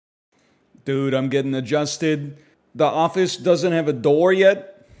Dude, I'm getting adjusted. The office doesn't have a door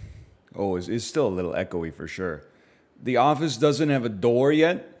yet. Oh, it's still a little echoey for sure. The office doesn't have a door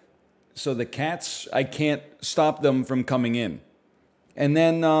yet. So the cats, I can't stop them from coming in. And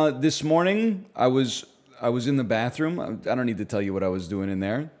then this morning, I was in the bathroom. I don't need to tell you what I was doing in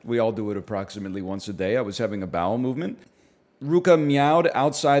there. We all do it approximately once a day. I was having a bowel movement. Ruka meowed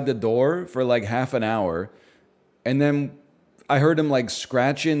outside the door for like half an hour. And then I heard him like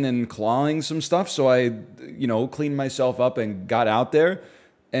scratching and clawing some stuff. So I, cleaned myself up and got out there.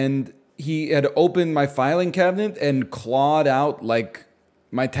 And he had opened my filing cabinet and clawed out like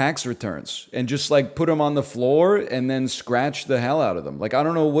my tax returns and just like put them on the floor and then scratched the hell out of them. Like, I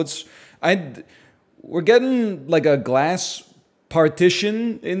don't know we're getting like a glass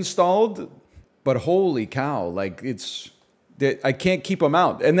partition installed, but holy cow, like I can't keep them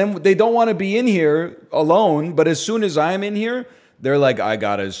out. And then they don't want to be in here alone, but as soon as I'm in here, they're like, I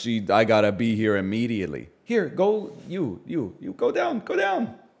gotta be here immediately. Here, go, you go down.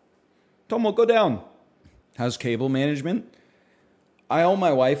 Tomo, go down. How's cable management? I owe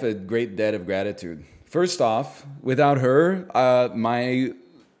my wife a great debt of gratitude. First off, without her, my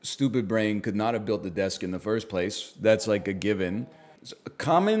stupid brain could not have built the desk in the first place. That's like a given. A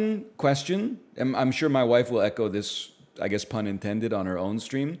common question, and I'm sure my wife will echo this, I guess pun intended, on her own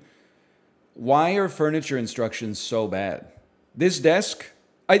stream. Why are furniture instructions so bad? This desk,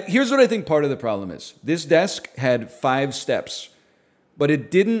 here's what I think part of the problem is. This desk had 5 steps, but it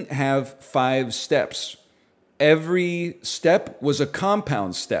didn't have 5 steps. Every step was a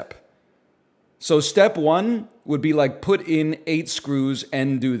compound step. So step 1 would be like put in 8 screws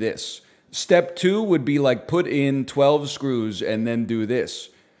and do this. Step 2 would be like put in 12 screws and then do this.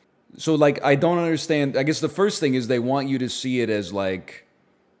 So like, I don't understand. I guess the first thing is they want you to see it as like,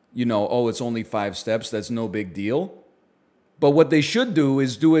 oh, it's only 5 steps. That's no big deal. But what they should do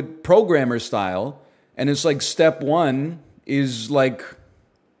is do it programmer style. And it's like step 1 is like,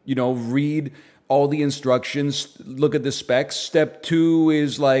 read all the instructions, look at the specs. Step 2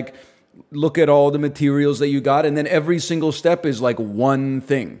 is like, look at all the materials that you got. And then every single step is like one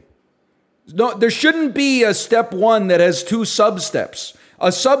thing. No, there shouldn't be a step 1 that has 2 sub-steps.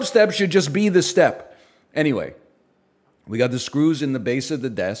 A sub-step should just be the step. Anyway, we got the screws in the base of the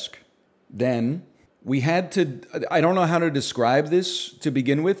desk. Then we had to, I don't know how to describe this to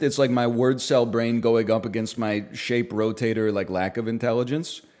begin with. It's like my word cell brain going up against my shape rotator, like lack of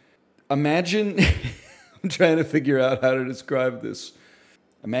intelligence. Imagine, I'm trying to figure out how to describe this.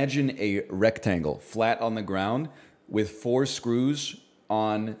 Imagine a rectangle flat on the ground with 4 screws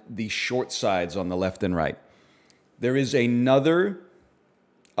on the short sides on the left and right. There is another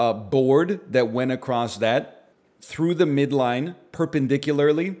board that went across that through the midline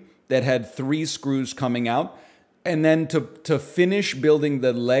perpendicularly that had 3 screws coming out. And then to finish building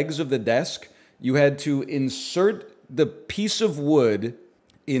the legs of the desk, you had to insert the piece of wood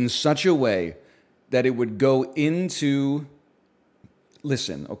in such a way that it would go into,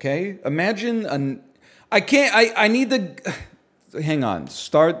 listen, okay? Imagine I need the, hang on,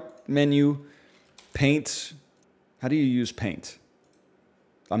 start menu, paint. How do you use paint?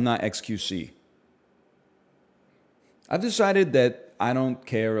 I'm not XQC. I've decided that I don't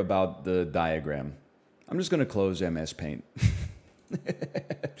care about the diagram. I'm just going to close MS Paint.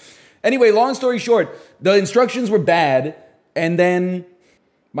 Anyway, long story short, the instructions were bad, and then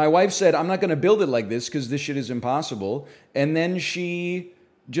my wife said, I'm not going to build it like this because this shit is impossible. And then she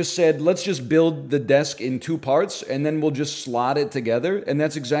just said, let's just build the desk in 2 parts, and then we'll just slot it together. And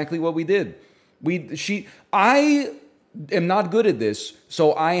that's exactly what we did. I am not good at this,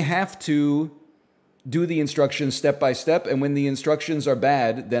 so I have to do the instructions step by step, and when the instructions are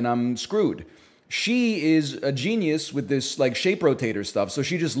bad, then I'm screwed. She is a genius with this like shape rotator stuff, so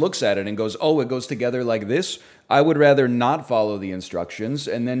she just looks at it and goes, oh, it goes together like this. I would rather not follow the instructions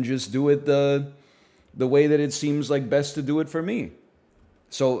and then just do it the way that it seems like best to do it for me.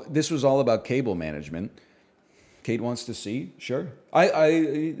 So this was all about cable management. Kate wants to see? Sure.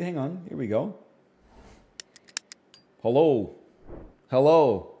 Hang on, here we go. Hello.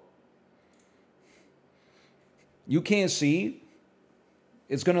 Hello. You can't see.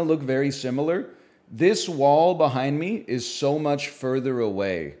 It's going to look very similar. This wall behind me is so much further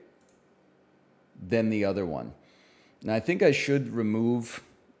away than the other one. Now, I think I should remove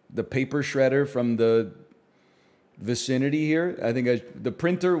the paper shredder from the vicinity here. I think the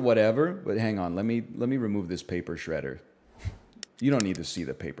printer, whatever, but hang on. Let me remove this paper shredder. You don't need to see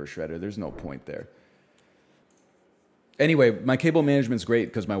the paper shredder. There's no point there. Anyway, my cable management's great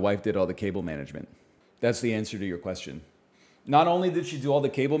because my wife did all the cable management. That's the answer to your question. Not only did she do all the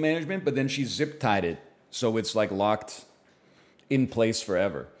cable management, but then she zip tied it so it's like locked in place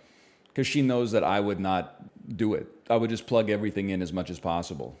forever. because she knows that I would not do it. I would just plug everything in as much as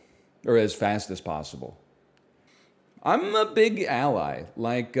possible, or as fast as possible. I'm a big ally.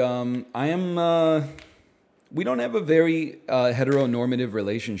 Like, I am, we don't have a very heteronormative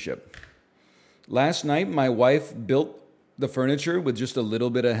relationship. Last night, my wife built the furniture with just a little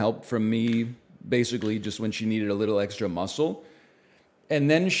bit of help from me, basically just when she needed a little extra muscle. And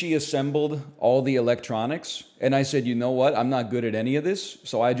then she assembled all the electronics. And I said, you know what? I'm not good at any of this.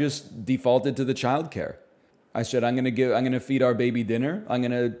 So I just defaulted to the childcare. I said, I'm going to feed our baby dinner. I'm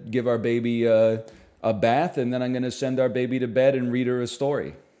going to give our baby a bath. And then I'm going to send our baby to bed and read her a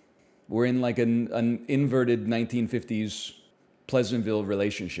story. We're in like an inverted 1950s Pleasantville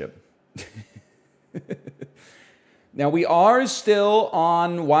relationship. Now, we are still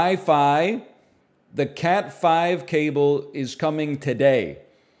on Wi-Fi. The Cat 5 cable is coming today.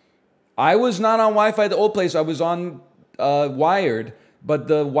 I was not on Wi-Fi at the old place. I was on wired, but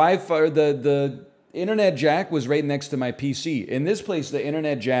the Wi-Fi, the internet jack was right next to my PC. In this place, the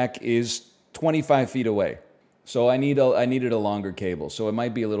internet jack is 25 feet away. So I needed a longer cable. So it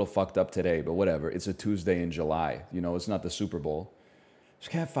might be a little fucked up today, but whatever. It's a Tuesday in July. You know, it's not the Super Bowl. It's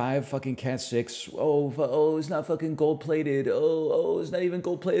Cat 5, fucking Cat 6. Oh, it's not fucking gold-plated. Oh, it's not even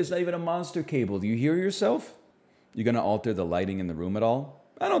gold-plated. It's not even a monster cable. Do you hear yourself? You gonna alter the lighting in the room at all?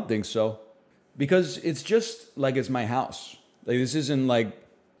 I don't think so. Because it's just like it's my house. Like, this isn't like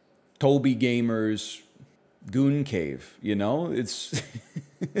Toby Gamer's Goon Cave, you know? It's...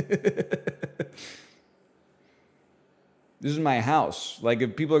 This is my house. Like,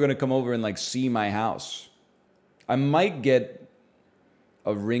 if people are gonna come over and like see my house, I might get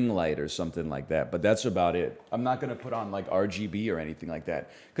a ring light or something like that, but that's about it. I'm not gonna put on like RGB or anything like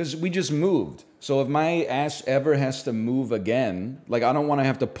that, because we just moved. So if my ass ever has to move again, like, I don't want to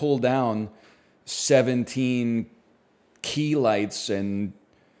have to pull down 17 key lights and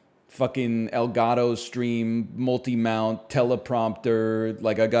fucking Elgato Stream multi-mount teleprompter.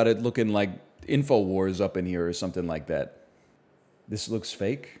 Like, I got it looking like InfoWars up in here or something like that. This looks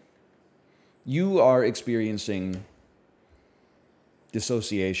fake. You are experiencing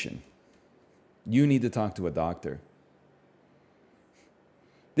dissociation. You need to talk to a doctor.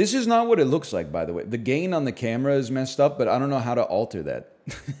 This is not what it looks like, by the way. The gain on the camera is messed up, but I don't know how to alter that.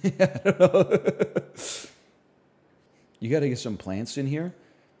 I don't know. You got to get some plants in here.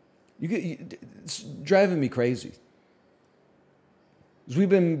 It's driving me crazy. We've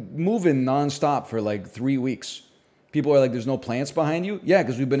been moving nonstop for like 3 weeks. People are like, there's no plants behind you? Yeah,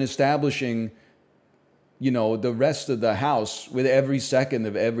 because we've been establishing, you know, the rest of the house with every second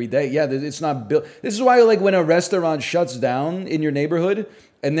of every day. Yeah, it's not built. This is why, like, when a restaurant shuts down in your neighborhood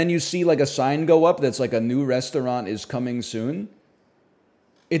and then you see like a sign go up that's like a new restaurant is coming soon,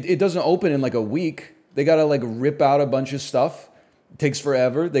 it doesn't open in like a week. They got to like rip out a bunch of stuff. It takes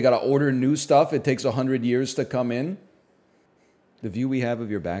forever. They got to order new stuff. It takes 100 years to come in. The view we have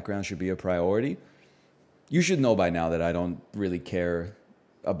of your background should be a priority. You should know by now that I don't really care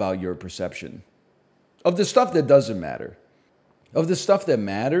about your perception of the stuff that doesn't matter. Of the stuff that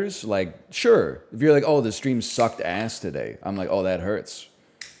matters, like, sure. If you're like, oh, the stream sucked ass today, I'm like, oh, that hurts.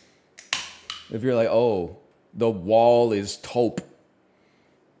 If you're like, oh, the wall is taupe,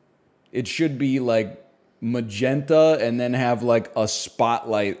 it should be like magenta and then have like a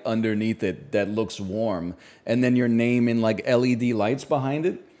spotlight underneath it that looks warm, and then your name in like LED lights behind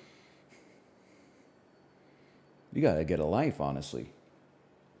it. You gotta get a life, honestly.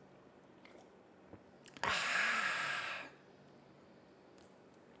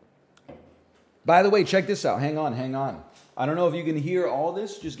 By the way, check this out. Hang on, hang on. I don't know if you can hear all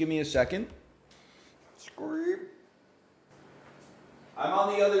this. Just give me a second. Scream. I'm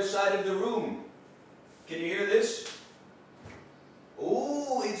on the other side of the room. Can you hear this?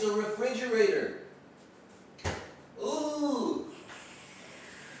 Ooh, it's a refrigerator. Ooh.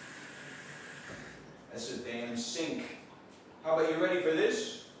 That's a damn sink. How about you ready for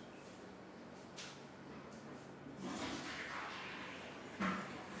this?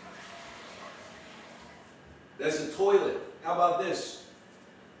 That's a toilet. How about this?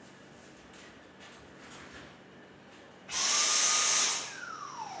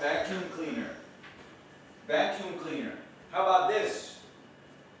 Vacuum cleaner. Vacuum cleaner. How about this?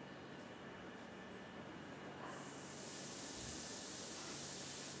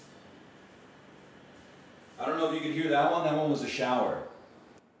 I don't know if you could hear that one. That one was a shower.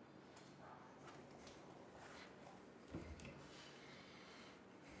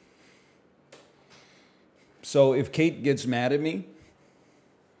 So if Kate gets mad at me,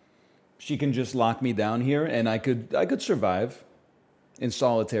 she can just lock me down here and I could survive in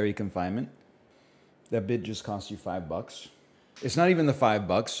solitary confinement. That bit just cost you $5. It's not even the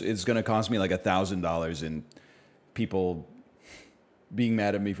 $5. It's going to cost me like $1,000 in people being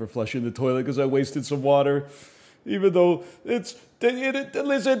mad at me for flushing the toilet because I wasted some water. Even though listen,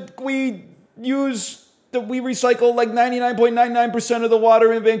 we recycle like 99.99% of the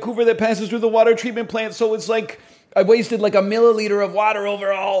water in Vancouver that passes through the water treatment plant. So it's like I wasted like a milliliter of water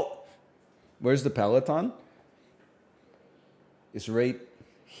overall. Where's the Peloton? It's right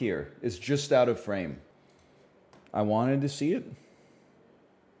here. It's just out of frame. I wanted to see it.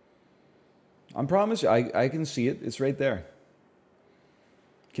 I promise you, I can see it. It's right there.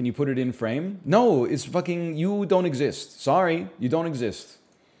 Can you put it in frame? No, it's fucking, you don't exist. Sorry, you don't exist.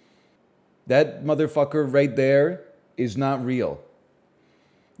 That motherfucker right there is not real.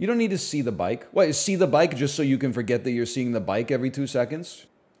 You don't need to see the bike. What, see the bike just so you can forget that you're seeing the bike every 2 seconds?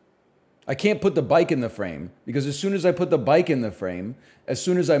 I can't put the bike in the frame because as soon as I put the bike in the frame, as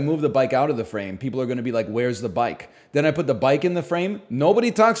soon as I move the bike out of the frame, people are going to be like, where's the bike? Then I put the bike in the frame.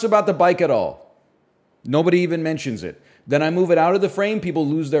 Nobody talks about the bike at all. Nobody even mentions it. Then I move it out of the frame, people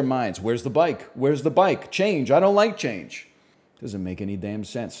lose their minds. Where's the bike? Where's the bike? Change. I don't like change. Doesn't make any damn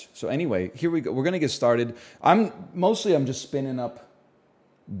sense. So anyway, here we go. We're going to get started. I'm just spinning up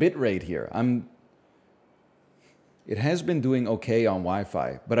bitrate here. It has been doing okay on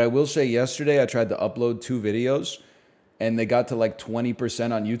Wi-Fi, but I will say yesterday I tried to upload 2 videos and they got to like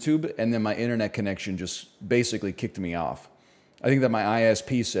 20% on YouTube and then my internet connection just basically kicked me off. I think that my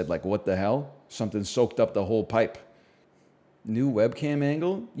ISP said like, what the hell? Something soaked up the whole pipe. New webcam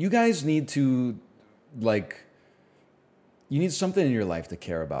angle? You guys need to, like, you need something in your life to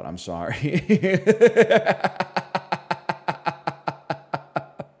care about. I'm sorry.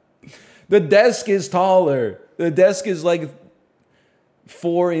 The desk is taller. The desk is like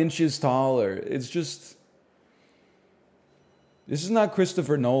 4 inches taller. It's just, this is not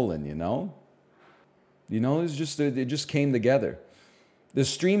Christopher Nolan, you know? You know, it's just, it just came together. The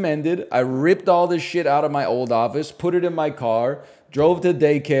stream ended. I ripped all this shit out of my old office, put it in my car, drove to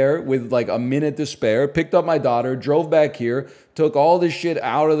daycare with like a minute to spare, picked up my daughter, drove back here, took all this shit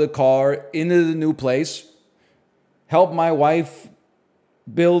out of the car into the new place, helped my wife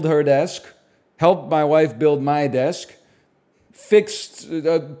build her desk, helped my wife build my desk, fixed,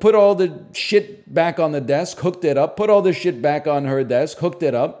 put all the shit back on the desk, hooked it up, put all the shit back on her desk, hooked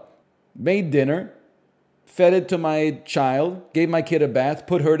it up, made dinner, fed it to my child, gave my kid a bath,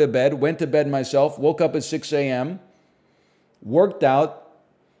 put her to bed, went to bed myself, woke up at 6 a.m., worked out,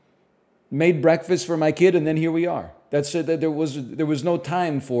 made breakfast for my kid, and then here we are. That's it. There was no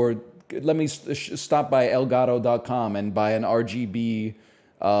time for, let me stop by elgato.com and buy an RGB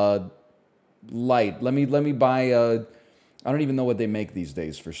light. Let me buy I don't even know what they make these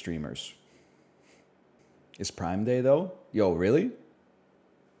days for streamers. It's Prime Day though? Yo, really?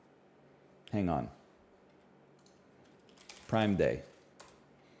 Hang on. Prime Day.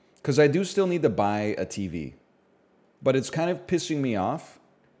 Because I do still need to buy a TV. But it's kind of pissing me off.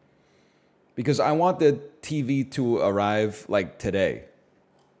 Because I want the TV to arrive like today.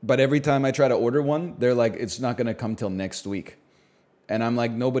 But every time I try to order one, they're like, it's not going to come till next week. And I'm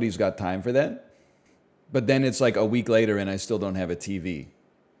like, nobody's got time for that. But then it's like a week later and I still don't have a TV.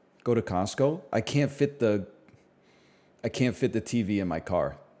 Go to Costco. I can't fit the TV in my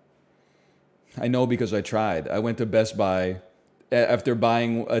car. I know because I tried. I went to Best Buy after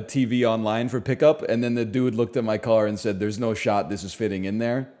buying a TV online for pickup, and then the dude looked at my car and said, there's no shot this is fitting in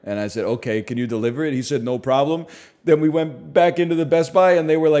there. And I said, okay, can you deliver it? He said, no problem. Then we went back into the Best Buy, and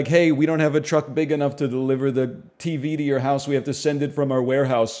they were like, hey, we don't have a truck big enough to deliver the TV to your house. We have to send it from our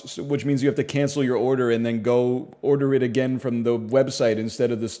warehouse, which means you have to cancel your order and then go order it again from the website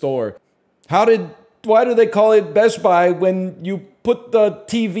instead of the store. Why do they call it Best Buy when you put the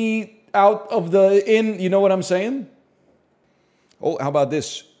TV out of you know what I'm saying? Oh, how about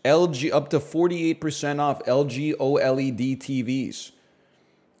this? LG, up to 48% off LG OLED TVs.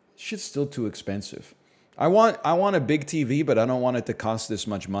 Shit's still too expensive. I want a big TV, but I don't want it to cost this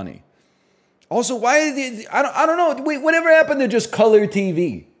much money. Also, I don't know. Wait, whatever happened to just color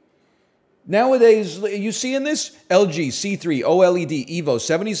TV? Nowadays, you seeing this? LG C3 OLED Evo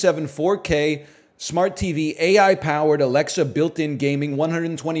 77 4K Smart TV, AI-powered, Alexa built-in gaming,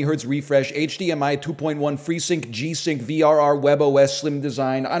 120 Hz refresh, HDMI 2.1, FreeSync, G-Sync, VRR, WebOS, slim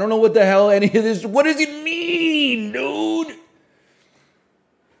design. I don't know what the hell any of this... What does it mean, dude?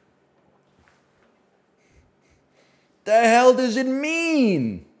 The hell does it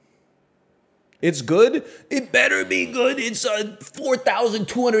mean? It's good? It better be good. It's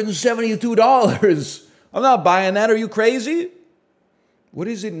 $4,272. I'm not buying that. Are you crazy? What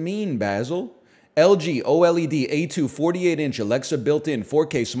does it mean, Basil? LG OLED A2 48-inch Alexa built-in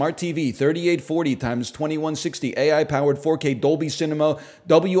 4K Smart TV 3840 x 2160 AI-powered 4K Dolby Cinema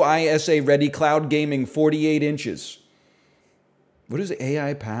WISA-ready cloud gaming 48 inches. What does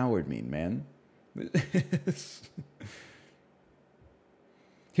AI-powered mean, man?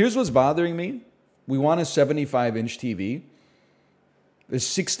 Here's what's bothering me. We want a 75-inch TV. The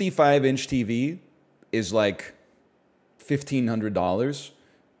 65-inch TV is like $1,500,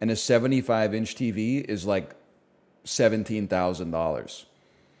 and a 75-inch TV is like $17,000.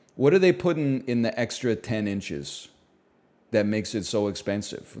 What are they putting in the extra 10 inches that makes it so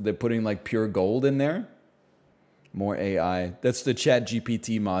expensive? They're putting like pure gold in there? More AI. That's the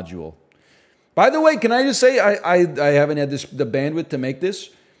ChatGPT module. By the way, can I just say, I haven't had the bandwidth to make this,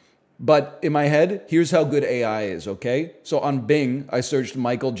 but in my head, here's how good AI is, okay? So on Bing, I searched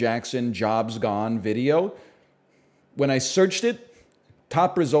Michael Jackson Jobs Gone video. When I searched it,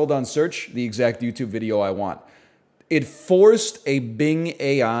 top result on search, the exact YouTube video I want. It forced a Bing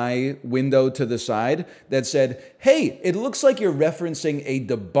AI window to the side that said, hey, it looks like you're referencing a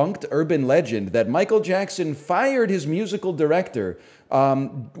debunked urban legend that Michael Jackson fired his musical director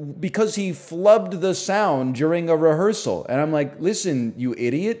because he flubbed the sound during a rehearsal. And I'm like, listen, you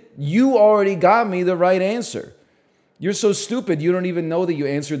idiot, you already got me the right answer. You're so stupid, you don't even know that you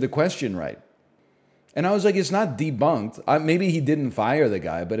answered the question right. And I was like, it's not debunked. Maybe he didn't fire the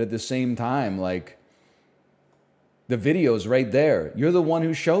guy, but at the same time, like, the video's right there. You're the one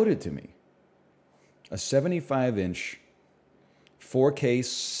who showed it to me. A 75-inch 4K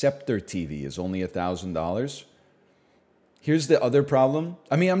Scepter TV is only $1,000. Here's the other problem.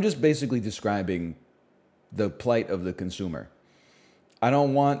 I mean, I'm just basically describing the plight of the consumer. I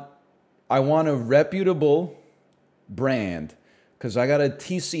want a reputable brand, because I got a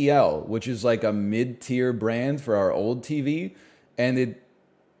TCL, which is like a mid-tier brand for our old TV, and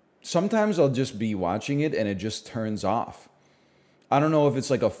sometimes I'll just be watching it and it just turns off. I don't know if it's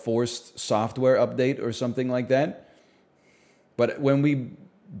like a forced software update or something like that, but when we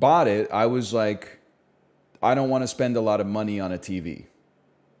bought it, I was like, I don't want to spend a lot of money on a TV.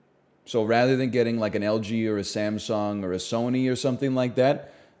 So rather than getting like an LG or a Samsung or a Sony or something like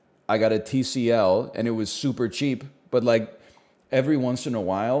that, I got a TCL, and it was super cheap, but like every once in a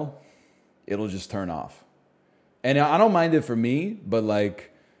while, it'll just turn off. And I don't mind it for me, but like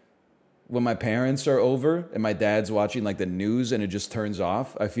when my parents are over and my dad's watching like the news and it just turns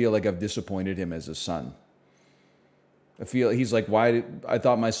off, I feel like I've disappointed him as a son. I feel he's like, why? I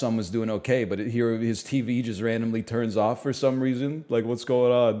thought my son was doing okay, but here his TV just randomly turns off for some reason. Like, what's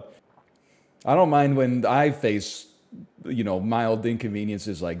going on? I don't mind when I face, mild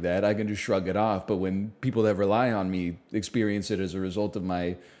inconveniences like that. I can just shrug it off. But when people that rely on me experience it as a result of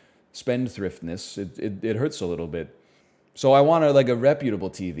my spendthriftness, it hurts a little bit. So I want a reputable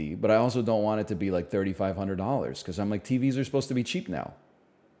TV, but I also don't want it to be like $3,500 because I'm like, TVs are supposed to be cheap now.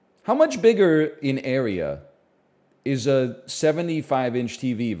 How much bigger in area is a 75-inch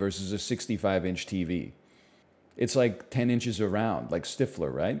TV versus a 65-inch TV? It's like 10 inches around, like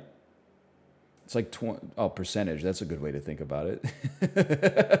Stifler, right? It's like percentage. That's a good way to think about it.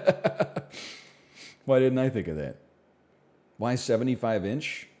 Why didn't I think of that? Why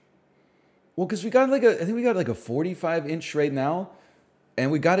 75-inch? Well, because I think we got like a 45-inch right now,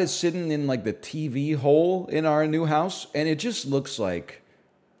 and we got it sitting in like the TV hole in our new house, and it just looks like,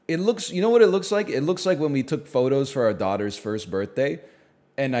 you know what it looks like? It looks like when we took photos for our daughter's first birthday,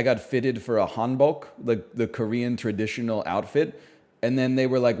 and I got fitted for a hanbok, the Korean traditional outfit, and then they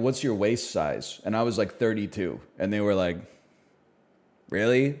were like, what's your waist size? And I was like 32, and they were like,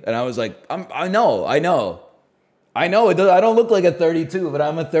 really? And I was like, I know. I don't look like a 32, but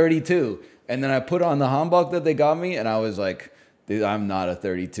I'm a 32. And then I put on the hanbok that they got me, and I was like, I'm not a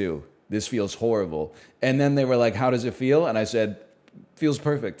 32. This feels horrible. And then they were like, how does it feel? And I said, feels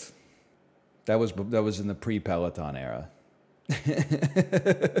perfect. That was in the pre-Peloton era.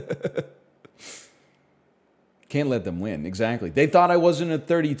 Can't let them win. Exactly. They thought I wasn't a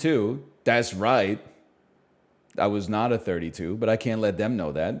 32. That's right. I was not a 32, but I can't let them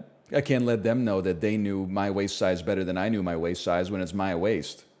know that. I can't let them know that they knew my waist size better than I knew my waist size when it's my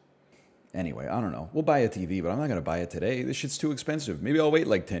waist. Anyway, I don't know. We'll buy a TV, but I'm not going to buy it today. This shit's too expensive. Maybe I'll wait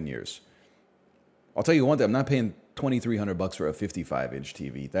like 10 years. I'll tell you one thing. I'm not paying $2,300 for a 55-inch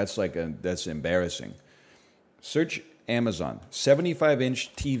TV. That's embarrassing. Search Amazon.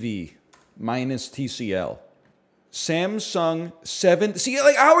 75-inch TV minus TCL. Samsung 7. See,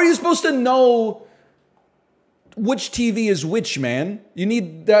 like, how are you supposed to know which TV is which, man? I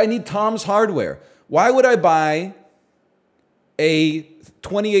need Tom's Hardware. Why would I buy a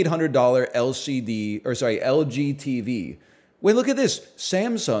 $2,800 LG TV Wait, look at this.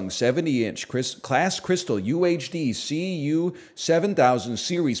 Samsung 70-inch Class Crystal UHD CU 7000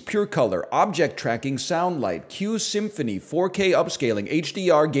 series pure color object tracking sound light Q Symphony 4K upscaling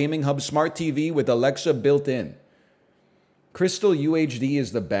HDR gaming hub smart TV with Alexa built in. Crystal UHD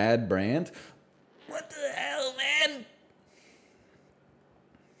is the bad brand? What the hell, man?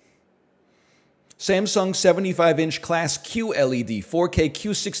 Samsung 75-inch Class QLED 4K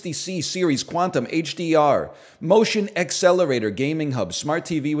Q60C Series Quantum HDR Motion Accelerator Gaming Hub Smart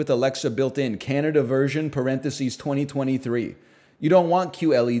TV with Alexa built-in Canada version parentheses 2023. You don't want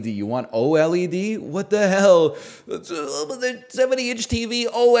QLED, you want OLED? What the hell? The 70-inch TV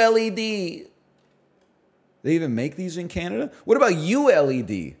OLED. They even make these in Canada? What about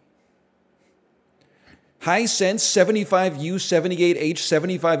ULED? Hisense 75U78H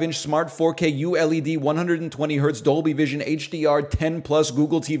 75-inch smart 4K ULED 120Hz Dolby Vision HDR 10 Plus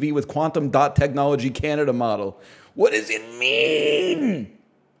Google TV with quantum dot technology Canada model. What does it mean?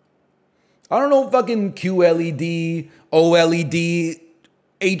 I don't know fucking QLED, OLED,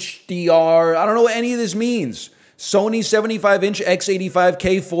 HDR. I don't know what any of this means. Sony 75-inch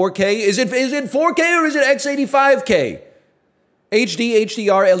X85K 4K. Is it 4K or is it X85K? HD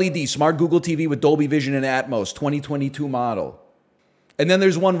HDR LED Smart Google TV with Dolby Vision and Atmos 2022 model. And then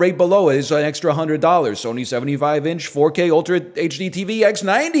there's one right below it. It's an extra $100. Sony 75-inch 4K Ultra HD TV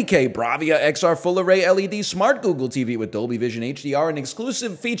X90K Bravia XR Full Array LED Smart Google TV with Dolby Vision HDR and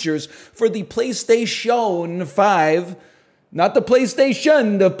exclusive features for the PlayStation 5. Not the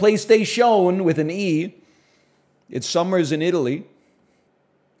PlayStation, the PlayStation with an E. It's summers in Italy.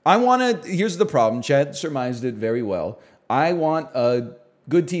 Here's the problem. Chat surmised it very well. I want a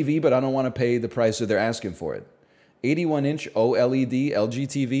good TV, but I don't want to pay the price that they're asking for it. 81-inch OLED LG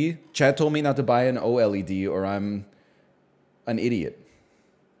TV. Chat told me not to buy an OLED or I'm an idiot.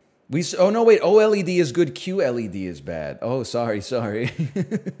 Oh, no, wait. OLED is good. QLED is bad. Oh, sorry.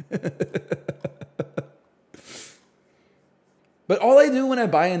 But all I do when I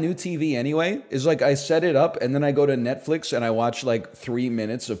buy a new TV anyway is like I set it up and then I go to Netflix and I watch like 3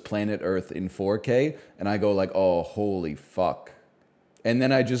 minutes of Planet Earth in 4K and I go like, oh, holy fuck. And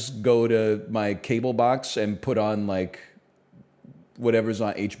then I just go to my cable box and put on like whatever's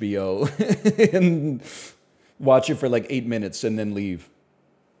on HBO and watch it for like 8 minutes and then leave.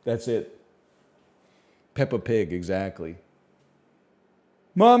 That's it. Peppa Pig, exactly.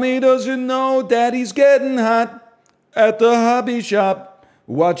 Mommy doesn't know daddy's getting hot. At the hobby shop,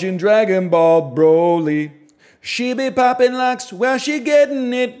 watching Dragon Ball Broly. She be popping locks while she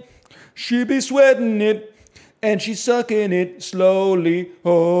getting it. She be sweating it, and she sucking it slowly.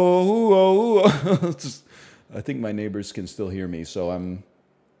 Oh. I think my neighbors can still hear me, so I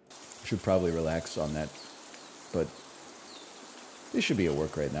should probably relax on that. But they should be at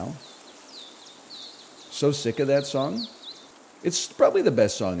work right now. So sick of that song. It's probably the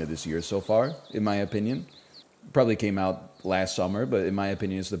best song of this year so far, in my opinion. Probably came out last summer, but in my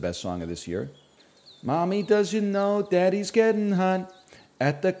opinion, it's the best song of this year. Mommy doesn't know daddy's getting hot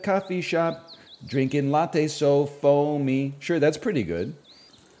at the coffee shop, drinking latte so foamy. Sure, that's pretty good.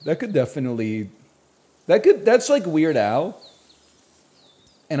 That could definitely... That's like Weird Al.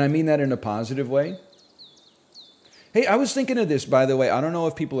 And I mean that in a positive way. Hey, I was thinking of this, by the way. I don't know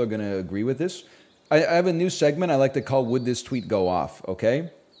if people are going to agree with this. I have a new segment I like to call Would This Tweet Go Off, okay?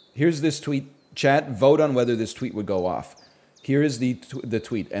 Here's this tweet. Chat, vote on whether this tweet would go off. Here is the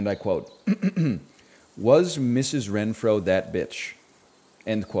tweet, and I quote, "Was Mrs. Renfro that bitch?"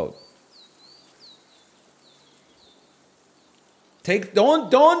 End quote.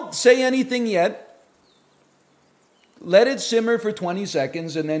 Don't say anything yet. Let it simmer for 20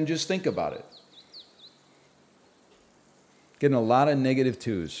 seconds and then just think about it. Getting a lot of negative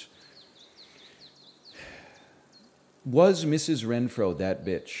twos. Was Mrs. Renfro that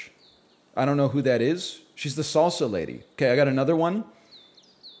bitch? I don't know who that is. She's the salsa lady. Okay, I got another one.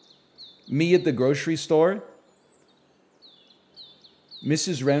 Me at the grocery store.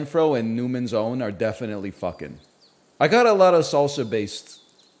 Mrs. Renfro and Newman's Own are definitely fucking. I got a lot of salsa-based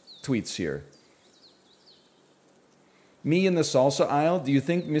tweets here. Me in the salsa aisle. Do you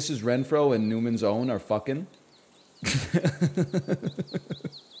think Mrs. Renfro and Newman's Own are fucking? That's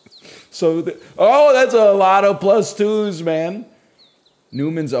a lot of plus twos, man.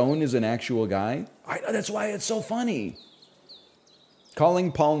 Newman's Own is an actual guy. That's why it's so funny.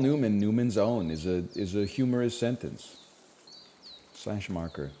 Calling Paul Newman Newman's Own is a humorous sentence. /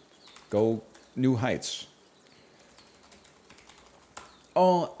 marker. Go new heights.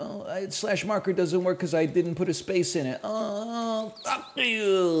 / marker doesn't work because I didn't put a space in it. Oh, fuck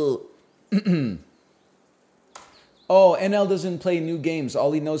you. NL doesn't play new games.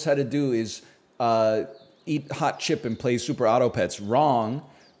 All he knows how to do is eat hot chip and play Super Auto Pets. Wrong.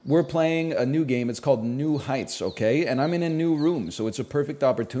 We're playing a new game. It's called New Heights, okay? And I'm in a new room, so it's a perfect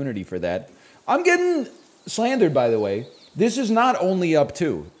opportunity for that. I'm getting slandered, by the way. This is not only up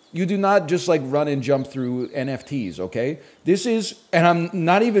to. You do not just like run and jump through NFTs, okay? This is, and I'm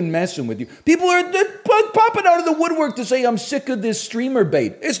not even messing with you. People are popping out of the woodwork to say I'm sick of this streamer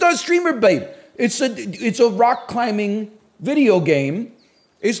bait. It's not streamer bait. It's a rock climbing video game.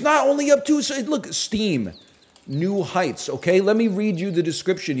 It's not only up to, so look, Steam, New Heights, okay? Let me read you the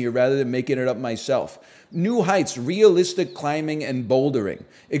description here rather than making it up myself. New Heights, realistic climbing and bouldering.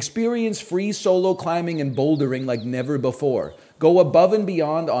 Experience free solo climbing and bouldering like never before. Go above and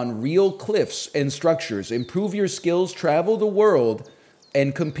beyond on real cliffs and structures. Improve your skills, travel the world,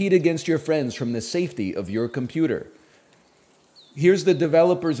 and compete against your friends from the safety of your computer. Here's the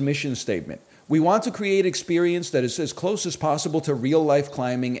developer's mission statement. We want to create experience that is as close as possible to real-life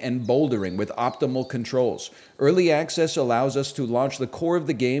climbing and bouldering with optimal controls. Early access allows us to launch the core of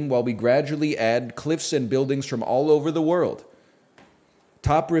the game while we gradually add cliffs and buildings from all over the world.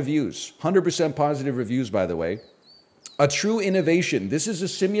 Top reviews. 100% positive reviews, by the way. A true innovation. This is a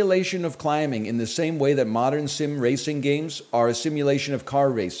simulation of climbing in the same way that modern sim racing games are a simulation of car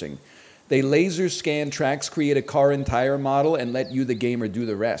racing. They laser scan tracks, create a car and tire model, and let you, the gamer, do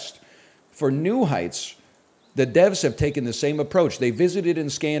the rest. For New Heights, the devs have taken the same approach. They visited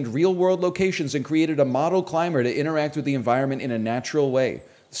and scanned real-world locations and created a model climber to interact with the environment in a natural way.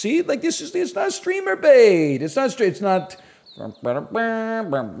 See, like it's not streamer bait. It's not.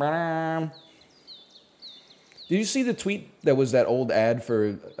 Did you see the tweet that was that old ad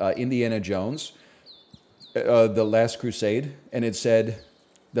for Indiana Jones, The Last Crusade, and it said,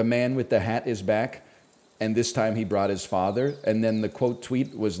 "The man with the hat is back." And this time he brought his father. And then the quote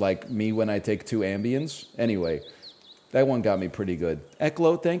tweet was like, "Me when I take 2 Ambiens." Anyway, that one got me pretty good.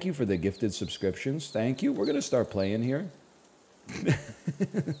 Eklo, thank you for the gifted subscriptions. Thank you. We're going to start playing here.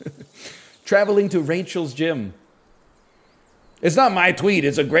 Traveling to Rachel's gym. It's not my tweet.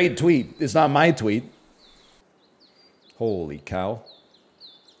 It's a great tweet. It's not my tweet. Holy cow.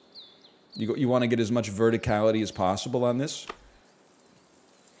 You want to get as much verticality as possible on this?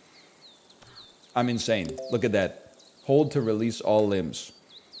 I'm insane. Look at that. Hold to release all limbs.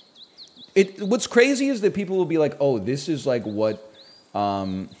 What's crazy is that people will be like, oh, this is like what,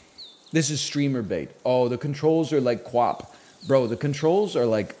 this is streamer bait. Oh, the controls are like QWOP. Bro, the controls are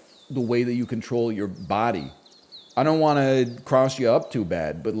like the way that you control your body. I don't want to cross you up too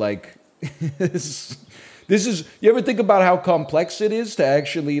bad, but like, this is, you ever think about how complex it is to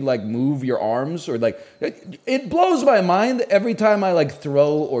actually like move your arms or like, it blows my mind every time I like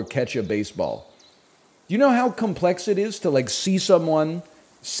throw or catch a baseball. You know how complex it is to like see someone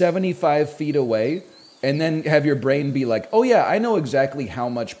 75 feet away and then have your brain be like, oh yeah, I know exactly how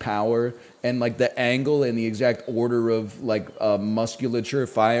much power and like the angle and the exact order of like musculature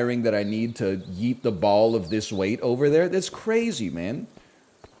firing that I need to yeet the ball of this weight over there. That's crazy, man.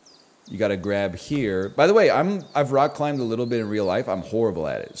 You got to grab here. By the way, I've rock climbed a little bit in real life. I'm horrible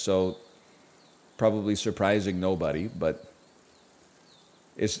at it. So probably surprising nobody, but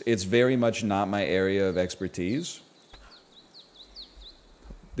it's very much not my area of expertise.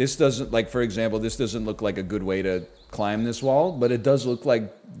 This doesn't, like, for example, this doesn't look like a good way to climb this wall, but it does look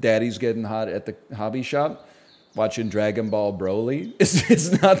like daddy's getting hot at the hobby shop watching Dragon Ball Broly.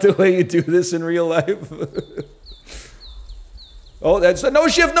 It's not the way you do this in real life. Oh, that's no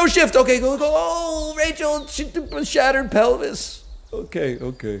shift, no shift. Okay, go. Oh, Rachel, shattered pelvis.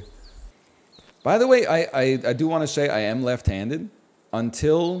 Okay. By the way, I do want to say I am left-handed.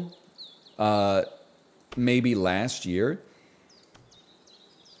 Until maybe last year,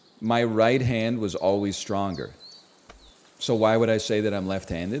 my right hand was always stronger. So why would I say that I'm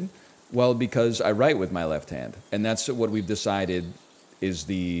left-handed? Well, because I write with my left hand. And that's what we've decided is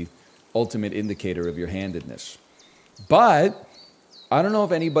the ultimate indicator of your handedness. But I don't know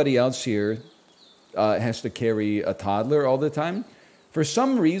if anybody else here has to carry a toddler all the time. For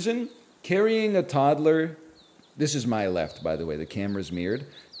some reason, carrying a toddler... This is my left, by the way. The camera's mirrored.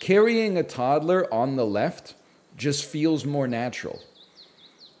 Carrying a toddler on the left just feels more natural.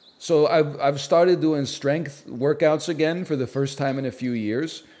 So I've started doing strength workouts again for the first time in a few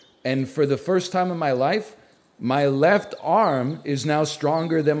years. And for the first time in my life, my left arm is now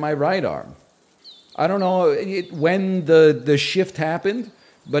stronger than my right arm. I don't know when the shift happened,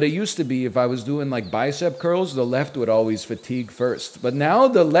 but it used to be if I was doing like bicep curls, the left would always fatigue first. But now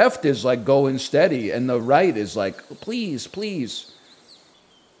the left is like going steady and the right is like, please, please.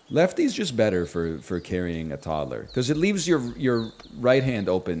 Lefty's just better for carrying a toddler because it leaves your right hand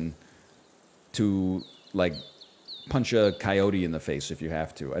open to like punch a coyote in the face if you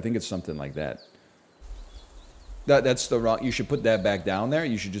have to. I think it's something like that. That's the wrong, you should put that back down there.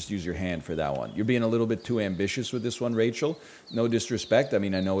 You should just use your hand for that one. You're being a little bit too ambitious with this one, Rachel. No disrespect. I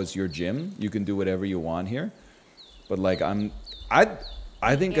mean, I know it's your gym. You can do whatever you want here. But like,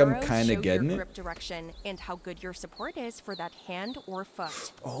 I think I'm kind of getting it. Grip direction and how good your support is for that hand or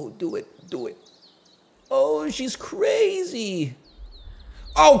foot. Oh, do it. Oh, she's crazy.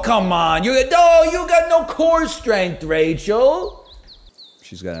 Oh, come on. You got no core strength, Rachel.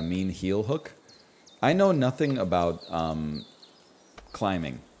 She's got a mean heel hook. I know nothing about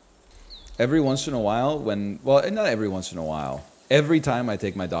climbing. Every once in a while not every once in a while. Every time I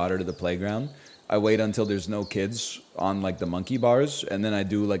take my daughter to the playground, I wait until there's no kids on like the monkey bars, and then I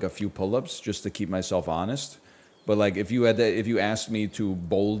do like a few pull-ups just to keep myself honest. But like if you asked me to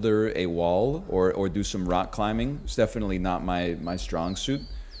boulder a wall or do some rock climbing, it's definitely not my strong suit.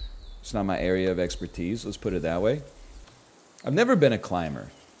 It's not my area of expertise, let's put it that way. I've never been a climber.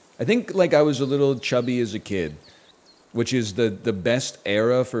 I think like I was a little chubby as a kid, which is the best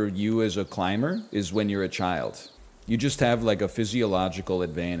era for you as a climber is when you're a child. You just have like a physiological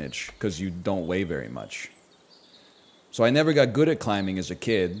advantage because you don't weigh very much. So I never got good at climbing as a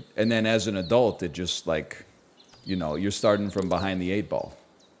kid, and then as an adult, it just like, you know, you're starting from behind the 8 ball.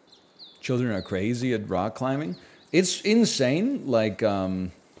 Children are crazy at rock climbing. It's insane. Like,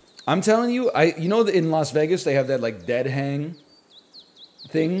 I'm telling you, you know, in Las Vegas, they have that like dead hang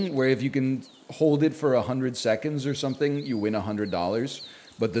thing where if you can hold it for 100 seconds or something, you win $100,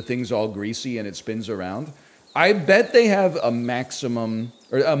 but the thing's all greasy and it spins around. I bet they have a maximum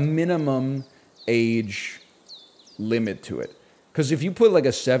or a minimum age limit to it. Because if you put like a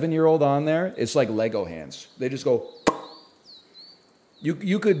 7-year-old on there, it's like Lego hands. They just go.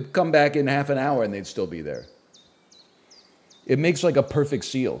 You could come back in half an hour and they'd still be there. It makes like a perfect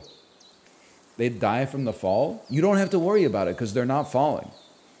seal. They'd die from the fall. You don't have to worry about it because they're not falling.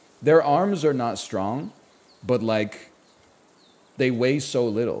 Their arms are not strong, but like they weigh so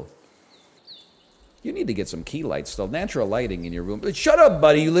little. You need to get some key lights still. Natural lighting in your room. But shut up,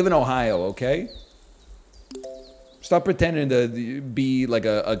 buddy. You live in Ohio, okay? Stop pretending to be like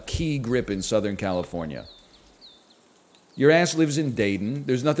a key grip in Southern California. Your ass lives in Dayton.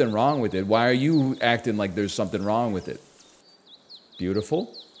 There's nothing wrong with it. Why are you acting like there's something wrong with it?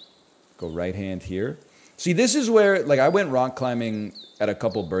 Beautiful. Go right hand here. See, this is where, like, I went rock climbing at a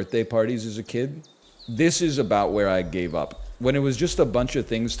couple birthday parties as a kid. This is about where I gave up. When it was just a bunch of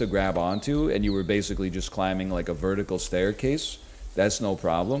things to grab onto and you were basically just climbing like a vertical staircase, that's no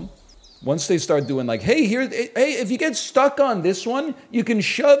problem. Once they start doing like, hey, if you get stuck on this one, you can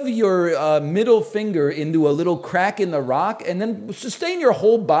shove your middle finger into a little crack in the rock and then sustain your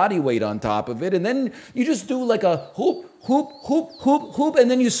whole body weight on top of it. And then you just do like a hoop, hoop, hoop, hoop, hoop, and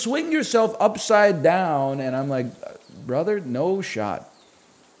then you swing yourself upside down. And I'm like, brother, no shot.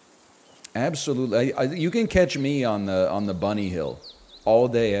 Absolutely. You can catch me on the bunny hill all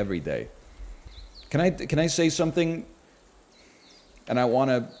day, every day. Can I say something? And I want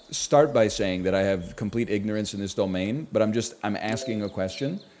to start by saying that I have complete ignorance in this domain, but I'm asking a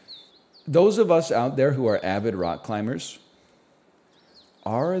question. Those of us out there who are avid rock climbers,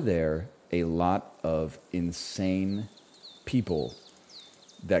 are there a lot of insane people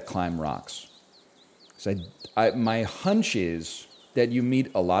that climb rocks? So my hunch is that you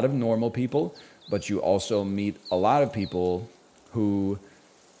meet a lot of normal people, but you also meet a lot of people who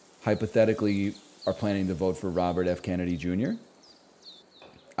hypothetically are planning to vote for Robert F. Kennedy Jr.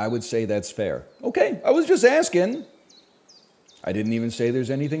 I would say that's fair. Okay, I was just asking. I didn't even say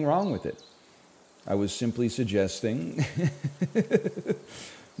there's anything wrong with it. I was simply suggesting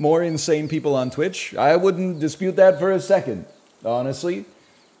more insane people on Twitch. I wouldn't dispute that for a second, honestly.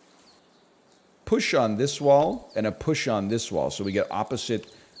 Push on this wall and a push on this wall, so we get opposite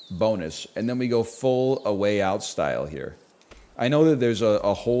bonus, and then we go full a way out style here. I know that there's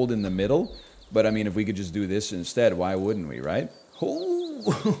a hold in the middle, but I mean, if we could just do this instead, why wouldn't we, right?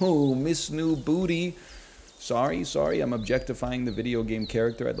 Oh, Miss New Booty. Sorry, I'm objectifying the video game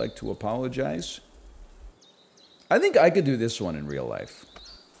character. I'd like to apologize. I think I could do this one in real life.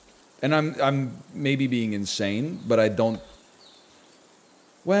 And I'm maybe being insane, but I don't...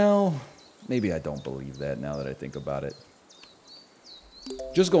 Well, maybe I don't believe that now that I think about it.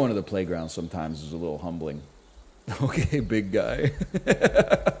 Just going to the playground sometimes is a little humbling. Okay, big guy.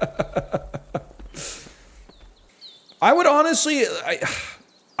 I would honestly,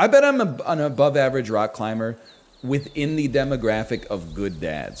 I bet I'm an above average rock climber within the demographic of good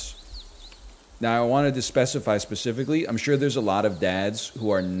dads. Now, I wanted to specify specifically, I'm sure there's a lot of dads who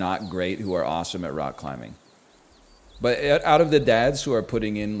are not great, who are awesome at rock climbing. But out of the dads who are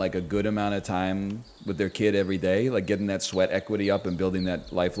putting in like a good amount of time with their kid every day, like getting that sweat equity up and building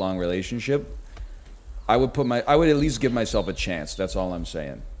that lifelong relationship, I would at least give myself a chance. That's all I'm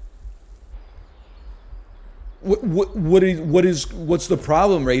saying. What's the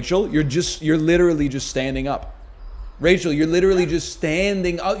problem, Rachel? You're literally just standing up. Rachel, you're literally just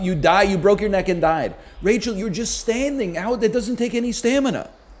standing up. You broke your neck and died. Rachel, you're just standing out. That doesn't take any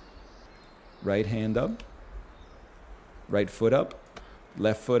stamina. Right hand up. Right foot up.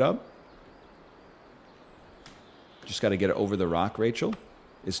 Left foot up. Just got to get it over the rock, Rachel.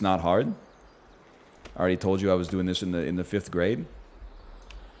 It's not hard. I already told you I was doing this in the 5th grade.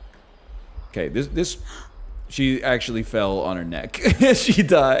 Okay, this she actually fell on her neck. She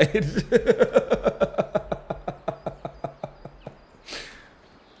died.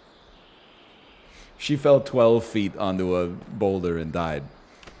 She fell 12 feet onto a boulder and died.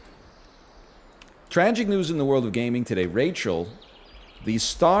 Tragic news in the world of gaming today. Rachel, the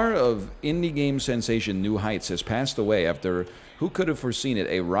star of indie game sensation New Heights, has passed away after, who could have foreseen it,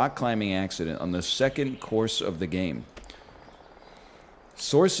 a rock climbing accident on the 2nd course of the game.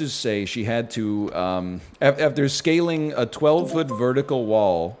 Sources say she had to, after scaling a 12-foot vertical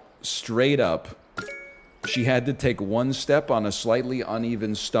wall straight up, she had to take one step on a slightly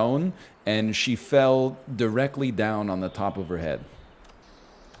uneven stone, and she fell directly down on the top of her head.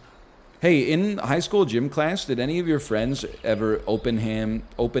 Hey, in high school gym class, did any of your friends ever open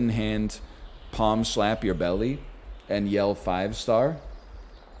hand palm slap your belly and yell 5-star?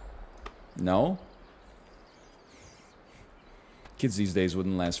 No? Kids these days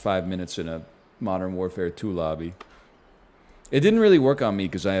wouldn't last 5 minutes in a Modern Warfare 2 lobby. It didn't really work on me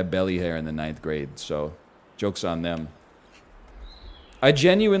because I had belly hair in the 9th grade, so joke's on them. I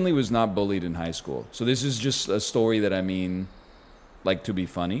genuinely was not bullied in high school. So this is just a story that I mean, like, to be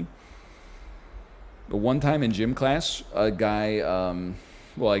funny. But one time in gym class, a guy,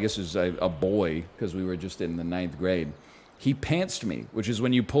 well, I guess it was a boy, because we were just in the 9th grade. He pantsed me, which is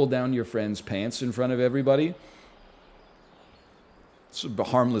when you pull down your friend's pants in front of everybody. It's a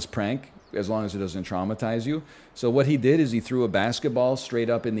harmless prank, as long as it doesn't traumatize you. So what he did is he threw a basketball straight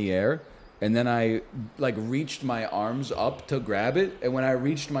up in the air, and then I, like, reached my arms up to grab it. And when I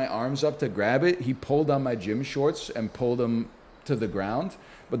reached my arms up to grab it, he pulled on my gym shorts and pulled them to the ground.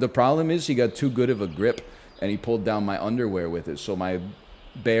 But the problem is he got too good of a grip, and he pulled down my underwear with it. So my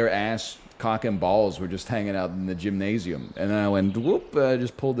bare ass, cock and balls were just hanging out in the gymnasium. And then I went, whoop, I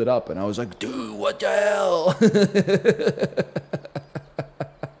just pulled it up. And I was like, dude, what the hell?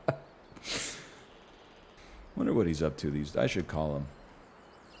 Wonder what he's up to these days. I should call him.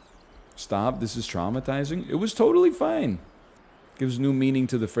 Stop, this is traumatizing. It was totally fine. Gives new meaning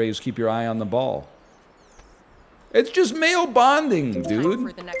to the phrase, keep your eye on the ball. It's just male bonding, dude.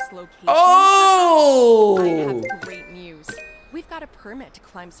 For the next location, oh! I have great news. We've got a permit to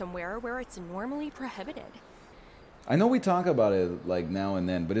climb somewhere where it's normally prohibited. I know we talk about it like now and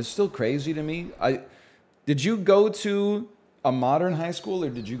then, but it's still crazy to me. Did you go to a modern high school, or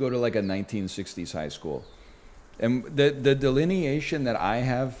did you go to like a 1960s high school? And the delineation that I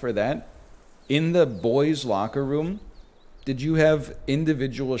have for that, in the boys' locker room, did you have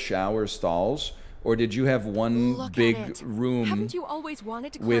individual shower stalls, or did you have one big room Haven't you always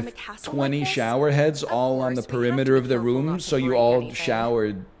wanted to climb with a castle 20 like this? shower heads all on the perimeter of the room, so you all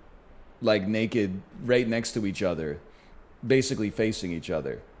showered like naked right next to each other, basically facing each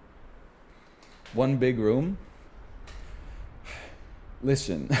other? One big room?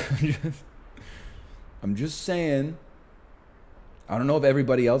 Listen, I'm just saying, I don't know if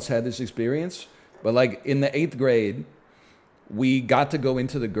everybody else had this experience, but like in the 8th grade, we got to go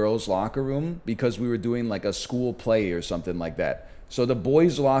into the girls' locker room because we were doing like a school play or something like that. So the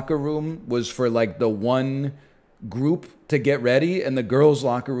boys' locker room was for like the one group to get ready, and the girls'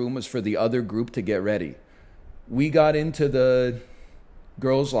 locker room was for the other group to get ready. We got into the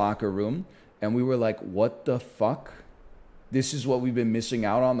girls' locker room and we were like, what the fuck? This is what we've been missing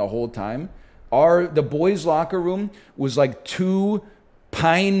out on the whole time. The boys' locker room was like 2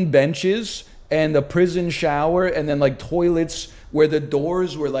 pine benches and a prison shower, and then like toilets where the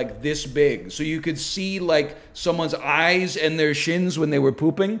doors were like this big. So you could see like someone's eyes and their shins when they were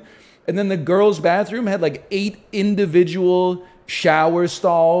pooping. And then the girls' bathroom had like 8 individual shower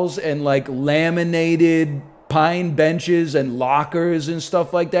stalls and like laminated pine benches and lockers and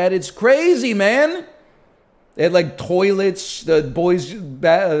stuff like that. It's crazy, man. They had like toilets. The boys'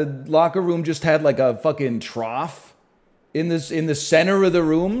 locker room just had like a fucking trough in the center of the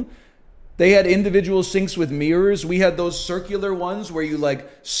room. They had individual sinks with mirrors. We had those circular ones where you like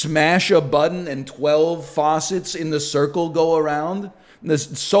smash a button and 12 faucets in the circle go around. The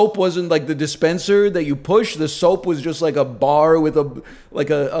soap wasn't like the dispenser that you push. The soap was just like a bar with a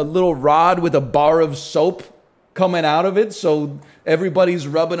little rod with a bar of soap coming out of it, so everybody's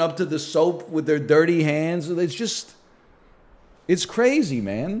rubbing up to the soap with their dirty hands. It's crazy,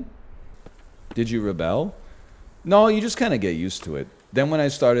 man. Did you rebel? No, you just kind of get used to it. Then when I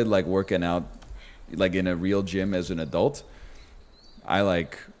started like working out like in a real gym as an adult, I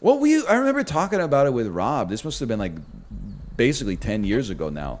remember talking about it with Rob. This must have been like basically 10 years ago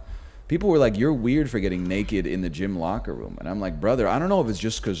now. People were like, you're weird for getting naked in the gym locker room. And I'm like, brother, I don't know if it's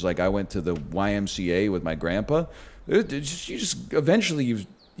just because like I went to the YMCA with my grandpa. Eventually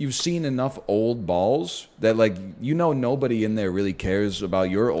you've seen enough old balls that like, nobody in there really cares about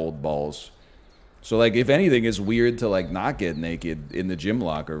your old balls. So like, if anything, it's weird to like not get naked in the gym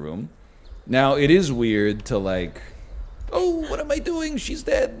locker room. Now it is weird to like, oh, what am I doing? She's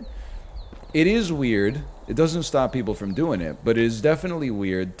dead. It is weird. It doesn't stop people from doing it, but it is definitely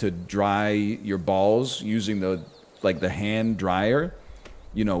weird to dry your balls using the hand dryer,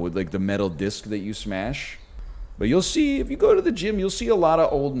 with like the metal disc that you smash. But you'll see, if you go to the gym, you'll see a lot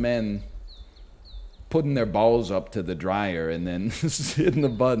of old men putting their balls up to the dryer and then hitting the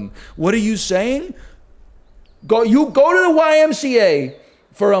button. What are you saying? You go to the YMCA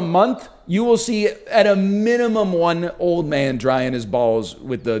for a month, you will see at a minimum one old man drying his balls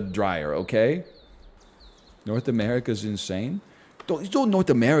with the dryer, okay? North America's insane? Don't North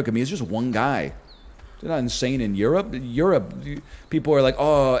America mean it's just one guy. They're not insane in Europe. Europe, people are like,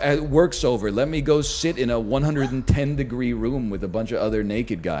 oh, work's over. Let me go sit in a 110-degree room with a bunch of other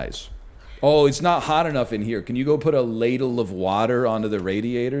naked guys. Oh, it's not hot enough in here. Can you go put a ladle of water onto the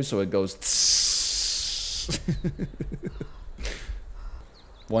radiator so it goes tss?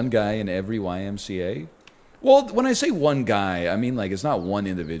 One guy in every YMCA? Well, when I say one guy, I mean like it's not one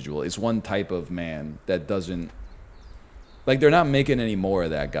individual. It's one type of man that doesn't... Like they're not making any more of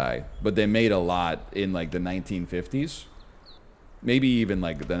that guy, but they made a lot in like the 1950s. Maybe even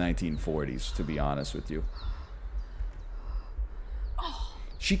like the 1940s, to be honest with you.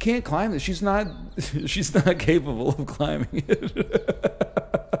 She can't climb this. She's not capable of climbing it.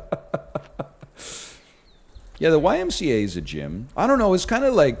 Yeah, the YMCA is a gym. I don't know, it's kind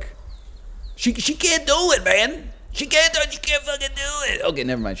of like... She can't do it, man. She can't fucking do it. Okay,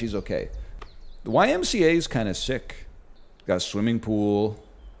 never mind. She's okay. The YMCA is kind of sick. Got a swimming pool,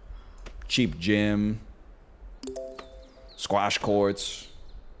 cheap gym, squash courts.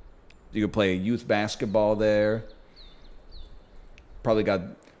 You can play youth basketball there. Probably got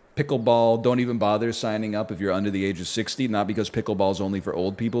pickleball. Don't even bother signing up if you're under the age of 60. Not because pickleball is only for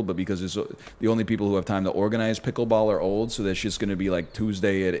old people, but because it's the only people who have time to organize pickleball are old. So that's just going to be like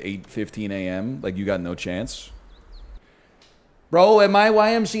Tuesday at 8:15 a.m. Like you got no chance. Bro, at my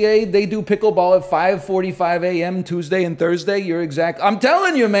YMCA, they do pickleball at 5:45 a.m. Tuesday and Thursday. I'm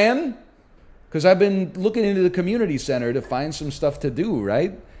telling you, man. Because I've been looking into the community center to find some stuff to do,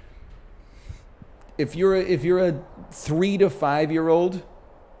 right? If you're a 3 to 5-year-old,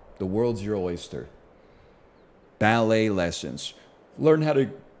 the world's your oyster. Ballet lessons. Learn how to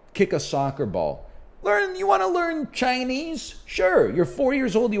kick a soccer ball. You want to learn Chinese? Sure. You're 4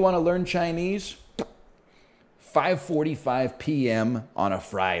 years old, you want to learn Chinese? 5:45 p.m. on a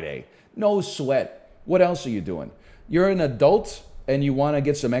Friday. No sweat. What else are you doing? You're an adult and you want to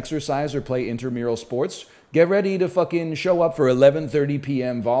get some exercise or play intramural sports? Get ready to fucking show up for 11:30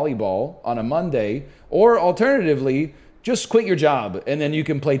 p.m. volleyball on a Monday, or alternatively, just quit your job and then you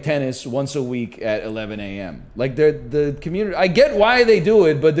can play tennis once a week at 11 a.m. Like the community, I get why they do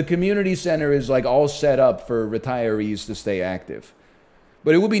it, but the community center is like all set up for retirees to stay active.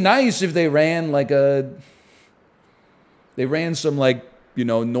 But it would be nice if they ran like some like,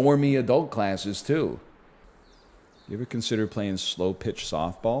 normie adult classes too. You ever consider playing slow pitch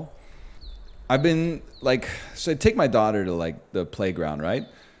softball? I've been so I take my daughter to like the playground, right?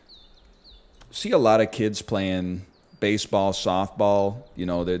 See a lot of kids playing baseball, softball,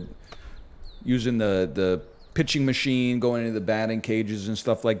 they're using the pitching machine, going into the batting cages and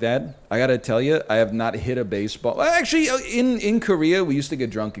stuff like that. I gotta tell you, I have not hit a baseball. Actually, in Korea, we used to get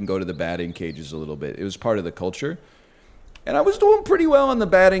drunk and go to the batting cages a little bit. It was part of the culture. And I was doing pretty well on the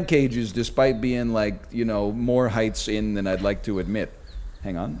batting cages, despite being like, more heights in than I'd like to admit.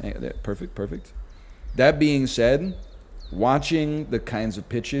 Hang on. Perfect, perfect. That being said, watching the kinds of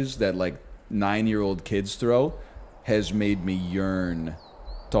pitches that like 9-year-old kids throw has made me yearn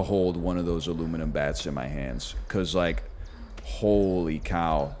to hold one of those aluminum bats in my hands. Because like, holy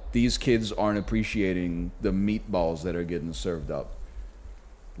cow, these kids aren't appreciating the meatballs that are getting served up.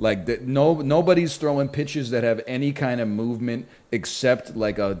 Like, nobody's throwing pitches that have any kind of movement except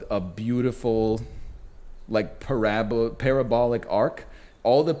like a beautiful, like parabolic arc.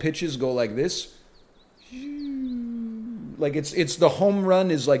 All the pitches go like this. Like it's the home run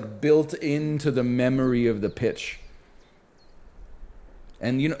is like built into the memory of the pitch.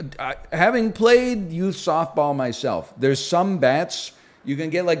 And you know, having played youth softball myself, there's some bats you can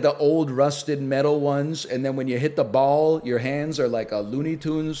get like the old rusted metal ones, and then when you hit the ball, your hands are like a Looney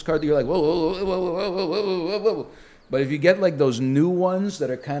Tunes card. You're like whoa, whoa, whoa, whoa, whoa, whoa, whoa, whoa. But if you get like those new ones that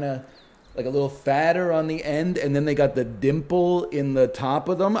are kind of like a little fatter on the end, and then they got the dimple in the top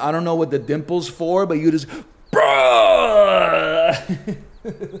of them. I don't know what the dimple's for, but you just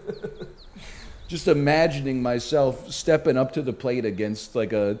just imagining myself stepping up to the plate against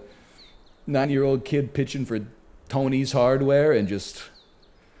like a 9-year-old kid pitching for Tony's Hardware and just,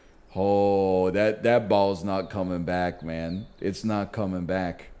 oh, that ball's not coming back, man. It's not coming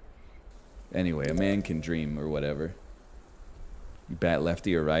back. Anyway, a man can dream or whatever. You bat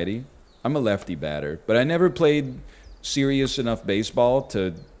lefty or righty? I'm a lefty batter, but I never played serious enough baseball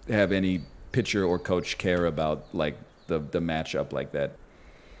to have any pitcher or coach care about like the matchup like that.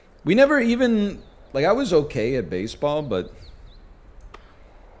 We never even, like I was okay at baseball, but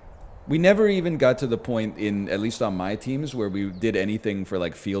we never even got to the point in, at least on my teams, where we did anything for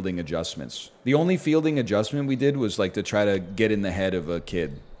like fielding adjustments. The only fielding adjustment we did was like to try to get in the head of a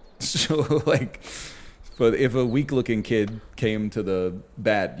kid. So like, but if a weak-looking kid came to the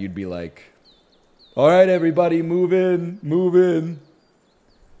bat, you'd be like, all right, everybody, move in, move in.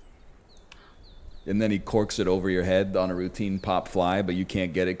 And then he corks it over your head on a routine pop fly, but you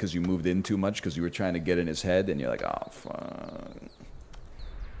can't get it because you moved in too much because you were trying to get in his head, and you're like, oh, fuck.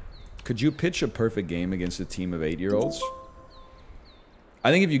 Could you pitch a perfect game against a team of 8-year-olds? I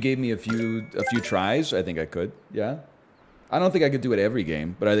think if you gave me a few tries, I think I could, yeah. I don't think I could do it every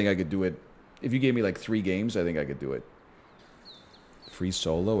game, but I think I could do it. If you gave me like 3 games, I think I could do it. Free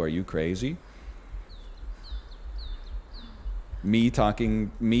solo? Are you crazy? Me in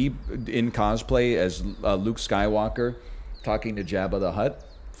cosplay as Luke Skywalker talking to Jabba the Hutt.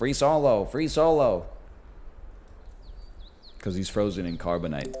 Free solo, free solo. Because he's frozen in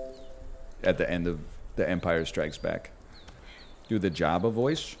carbonite at the end of The Empire Strikes Back. Do the Jabba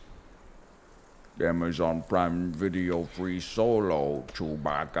voice. Amazon Prime Video free solo,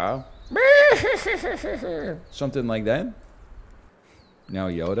 Chewbacca. Something like that. Now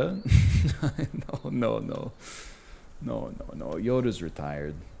Yoda? No. Yoda's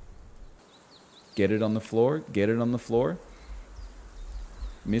retired. Get it on the floor. Get it on the floor.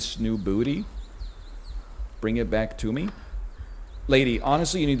 Miss New Booty. Bring it back to me. Lady,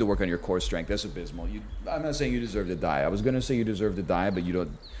 honestly, you need to work on your core strength. That's abysmal. I'm not saying you deserve to die. I was going to say you deserve to die, but you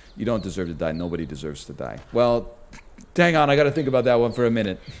don't deserve to die. Nobody deserves to die. Well, hang on. I got to think about that one for a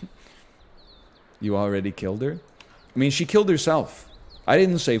minute. You already killed her? I mean, she killed herself. I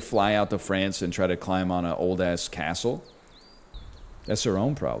didn't say fly out to France and try to climb on an old-ass castle. That's her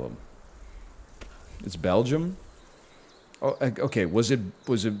own problem. It's Belgium? Oh, okay, was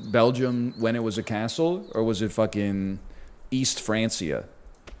it Belgium when it was a castle? Or was it fucking East Francia?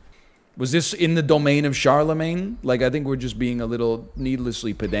 Was this in the domain of Charlemagne? Like, I think we're just being a little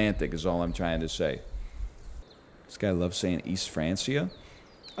needlessly pedantic is all I'm trying to say. This guy loves saying East Francia.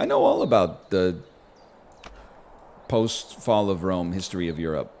 I know all about the post-fall of Rome history of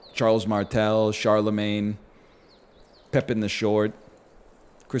Europe. Charles Martel, Charlemagne, Pepin the Short,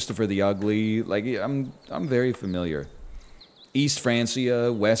 Christopher the Ugly. Like, I'm very familiar. East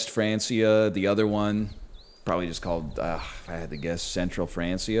Francia, West Francia, the other one, probably just called, if I had to guess, Central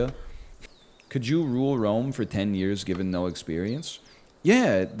Francia. Could you rule Rome for 10 years given no experience?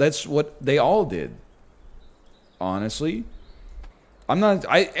 Yeah, that's what they all did. Honestly.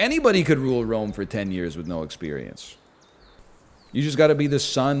 Anybody could rule Rome for 10 years with no experience. You just got to be the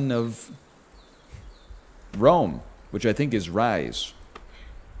son of Rome, which I think is rise.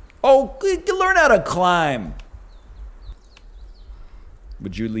 Oh, learn how to climb.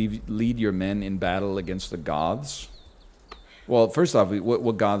 Would you lead your men in battle against the Goths? Well, first off,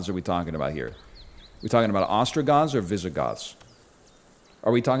 what Goths are we talking about here? We talking about Ostrogoths or Visigoths?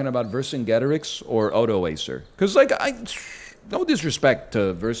 Are we talking about Vercingetorix or Odoacer? Because, like, no disrespect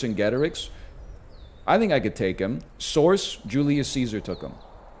to Vercingetorix. I think I could take him. Source, Julius Caesar took him.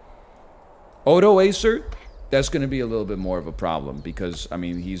 Odoacer, that's going to be a little bit more of a problem because, I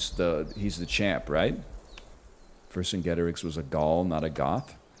mean, he's the champ, right? Vercingetorix was a Gaul, not a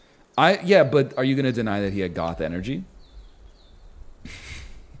Goth. Yeah, but are you going to deny that he had Goth energy?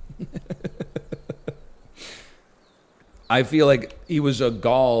 I feel like he was a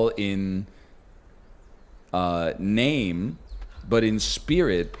Gaul in name, but in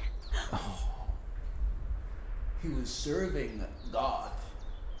spirit, he was serving Goth.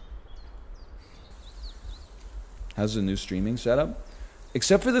 How's the new streaming setup?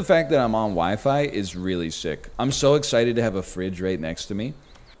 except for the fact that I'm on Wi-Fi, is really sick. I'm so excited to have a fridge right next to me.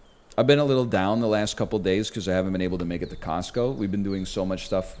 I've been a little down the last couple days because I haven't been able to make it to Costco. We've been doing so much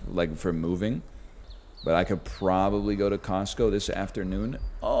stuff like for moving. But I could probably go to Costco this afternoon.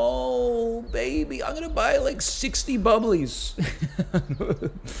 Oh, baby. I'm going to buy like 60 bubblies.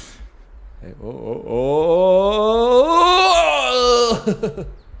 Hey, oh.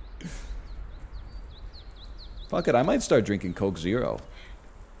 Fuck it. I might start drinking Coke Zero.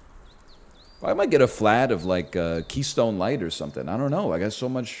 I might get a flat of like Keystone Light or something. I don't know. I got so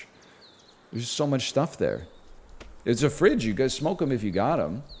much. There's so much stuff there. It's a fridge. You guys smoke them if you got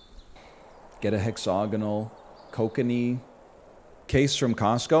them. Get a hexagonal kokanee case from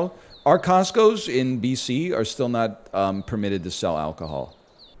Costco. Our Costco's in BC are still not permitted to sell alcohol.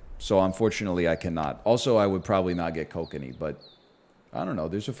 So unfortunately, I cannot. Also, I would probably not get kokanee, but I don't know.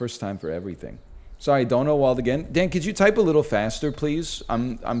 There's a first time for everything. Sorry, don't know Wald again. Dan, could you type a little faster, please?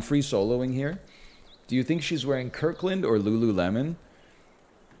 I'm free soloing here. Do you think she's wearing Kirkland or Lululemon?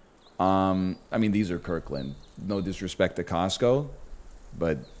 I mean, these are Kirkland. No disrespect to Costco,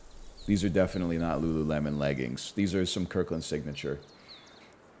 but these are definitely not Lululemon leggings. These are some Kirkland signature.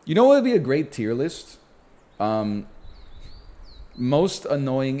 You know what would be a great tier list? Most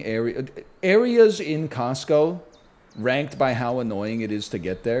annoying areas in Costco, ranked by how annoying it is to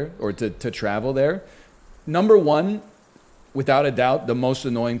get there or to travel there. Number one, without a doubt, the most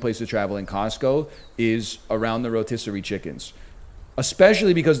annoying place to travel in Costco is around the rotisserie chickens.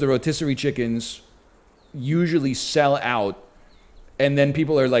 Especially because the rotisserie chickens usually sell out, and then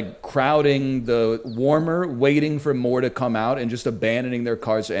people are like crowding the warmer, waiting for more to come out and just abandoning their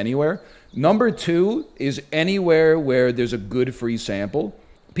carts anywhere. Number two is anywhere where there's a good free sample.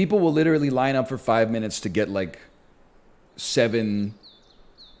 People will literally line up for 5 minutes to get like 7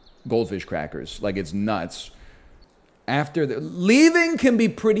 goldfish crackers. Like, it's nuts. After leaving can be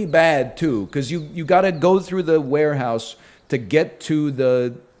pretty bad too, because you got to go through the warehouse to get to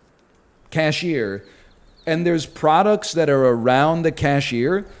the cashier, and there's products that are around the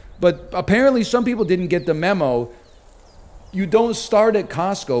cashier, but apparently some people didn't get the memo. You don't start at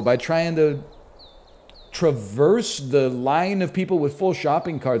Costco by trying to traverse the line of people with full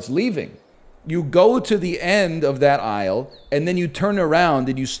shopping carts leaving. You go to the end of that aisle, and then you turn around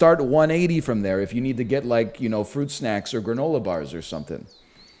and you start 180 from there if you need to get, like, you know, fruit snacks or granola bars or something.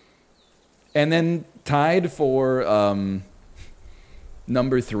 And then tied for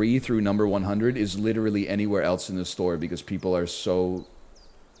number 3 through number 100 is literally anywhere else in the store, because people are so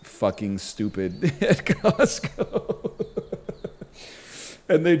fucking stupid at Costco.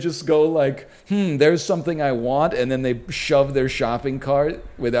 And they just go like, there's something I want, and then they shove their shopping cart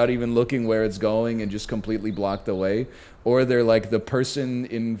without even looking where it's going and just completely block the way. Or they're like, the person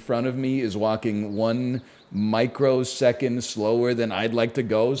in front of me is walking 1 microsecond slower than I'd like to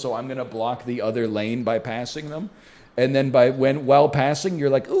go, so I'm gonna block the other lane by passing them. And then while passing, you're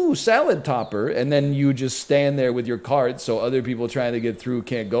like, ooh, salad topper, and then you just stand there with your cart so other people trying to get through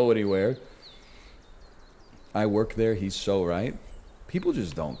can't go anywhere. I work there, he's so right. People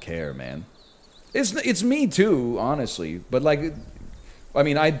just don't care, man. It's me too, honestly. But like, I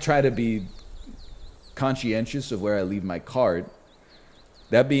mean, I try to be conscientious of where I leave my cart.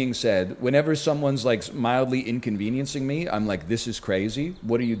 That being said, whenever someone's like mildly inconveniencing me, I'm like, this is crazy.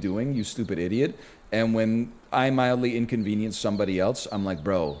 What are you doing, you stupid idiot? And when I mildly inconvenience somebody else, I'm like,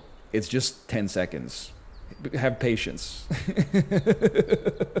 bro, it's just 10 seconds. Have patience.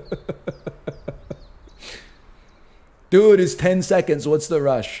 Dude, it's 10 seconds. What's the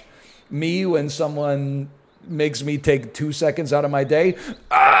rush? Me, when someone makes me take 2 seconds out of my day.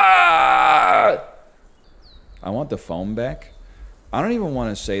 Ah! I want the foam back. I don't even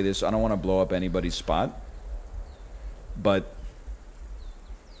want to say this. I don't want to blow up anybody's spot. But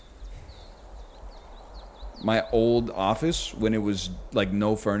my old office, when it was like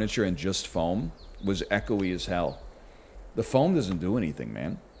no furniture and just foam, was echoey as hell. The foam doesn't do anything,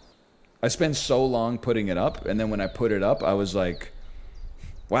 man. I spent so long putting it up, and then when I put it up, I was like,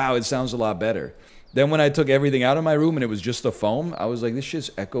 wow, it sounds a lot better. Then when I took everything out of my room and it was just the foam, I was like, this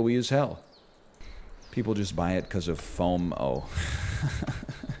shit's echoey as hell. People just buy it because of FOMO.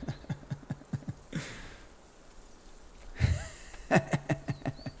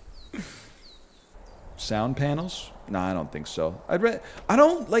 Sound panels? No, I don't think so. I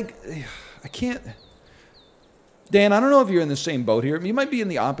can't. Dan, I don't know if you're in the same boat here. You might be in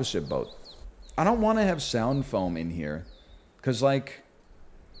the opposite boat. I don't want to have sound foam in here because, like,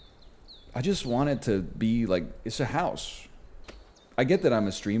 I just want it to be like, it's a house. I get that I'm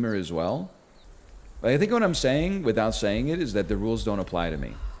a streamer as well. But I think what I'm saying, without saying it, is that the rules don't apply to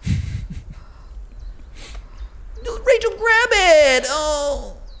me. Dude, Rachel, grab it.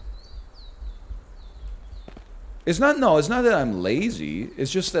 Oh. It's not that I'm lazy.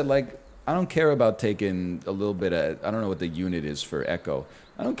 It's just that, like, I don't care about taking a little bit of, I don't know what the unit is for echo.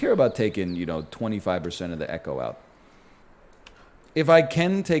 I don't care about taking, you know, 25% of the echo out. If I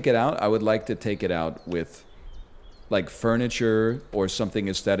can take it out, I would like to take it out with, like, furniture or something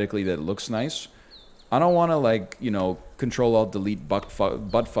aesthetically that looks nice. I don't want to, like, you know, Control-Alt-Delete butt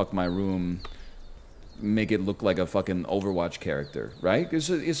fuck my room, make it look like a fucking Overwatch character, right?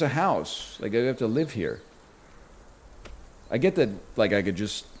 It's a house. Like, I have to live here. I get that, like, I could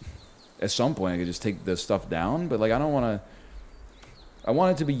just, at some point, I could just take the stuff down, but, like, I don't want to, I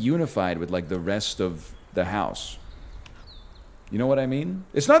want it to be unified with, like, the rest of the house. You know what I mean?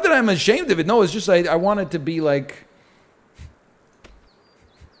 It's not that I'm ashamed of it. No, it's just I want it to be, like,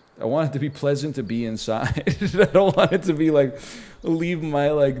 I want it to be pleasant to be inside. I don't want it to be, like, leave my,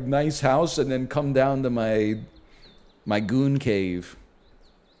 like, nice house and then come down to my goon cave.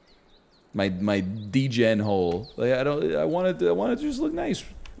 My degen hole. Like, I want it to just look nice.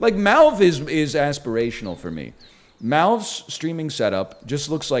 Like, Malv is aspirational for me. Malv's streaming setup just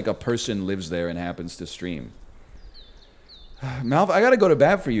looks like a person lives there and happens to stream. Malv, I gotta go to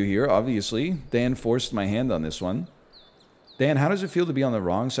bat for you here, obviously. Dan forced my hand on this one. Dan, how does it feel to be on the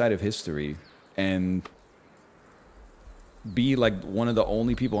wrong side of history and be, like, one of the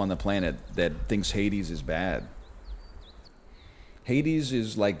only people on the planet that thinks Hades is bad? Hades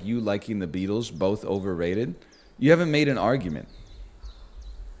is like you liking the Beatles, both overrated. You haven't made an argument.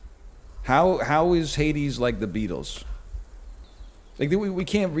 How is Hades like the Beatles? Like, we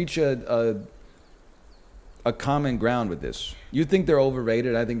can't reach a common ground with this. You think they're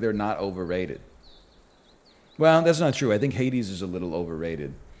overrated, I think they're not overrated. Well, that's not true. I think Hades is a little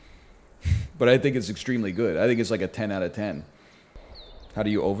overrated. But I think it's extremely good. I think it's like a 10 out of 10. How do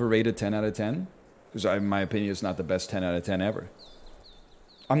you overrate a 10 out of 10? Because in my opinion, it's not the best 10 out of 10 ever.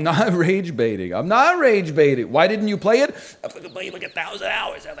 I'm not rage baiting. I'm not rage baiting. Why didn't you play it? I fucking played like 1,000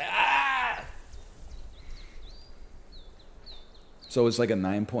 hours. I'm like, ah! So it's like a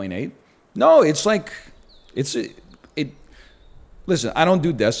 9.8? No, it's like, listen, I don't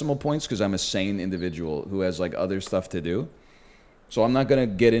do decimal points because I'm a sane individual who has, like, other stuff to do. So I'm not going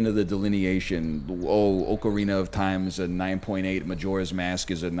to get into the delineation. Oh, Ocarina of Time is a 9.8. Majora's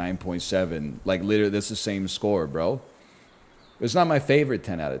Mask is a 9.7. Like, literally, that's the same score, bro. It's not my favorite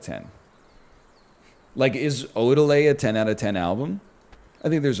 10 out of 10. Like, is Odelay a 10 out of 10 album? I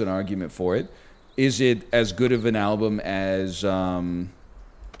think there's an argument for it. Is it as good of an album as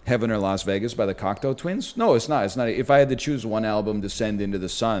Heaven or Las Vegas by the Cocteau Twins? No, it's not. It's not. If I had to choose one album to send into the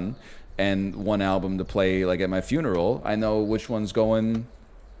sun and one album to play, like, at my funeral, I know which one's going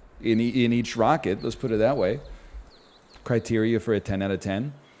in each rocket. Let's put it that way. Criteria for a 10 out of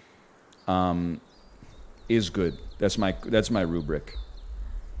 10 is good. That's my rubric.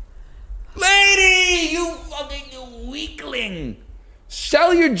 Lady, you fucking weakling!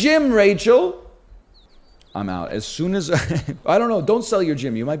 Sell your gym, Rachel. I'm out. As soon as I don't know. Don't sell your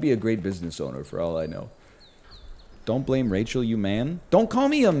gym. You might be a great business owner for all I know. Don't blame Rachel, you man. Don't call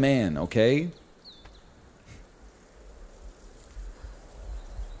me a man, okay?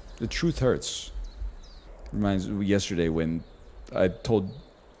 The truth hurts. Reminds me yesterday when I told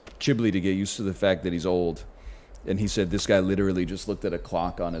Chiblee to get used to the fact that he's old. And he said this guy literally just looked at a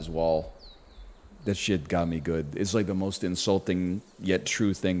clock on his wall. That shit got me good. It's like the most insulting yet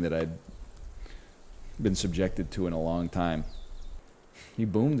true thing that I'd been subjected to in a long time. He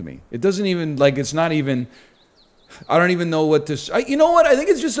boomed me. It doesn't even, like, it's not even, I don't even know what to, you know what? I think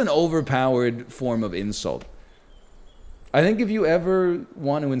it's just an overpowered form of insult. I think if you ever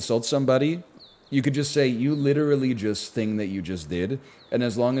want to insult somebody, you could just say, you literally just thing that you just did. And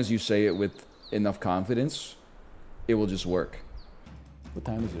as long as you say it with enough confidence, it will just work. What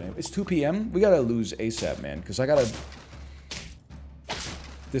time is it? It's 2 p.m. We gotta lose ASAP, man, because I gotta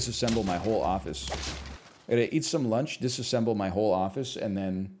disassemble my whole office. I gotta eat some lunch, disassemble my whole office, and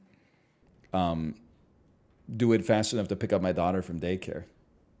then do it fast enough to pick up my daughter from daycare.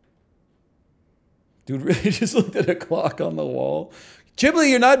 Dude really just looked at a clock on the wall.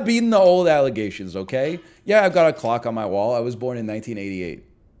 Chiblee, you're not beating the old allegations, okay? Yeah, I've got a clock on my wall. I was born in 1988.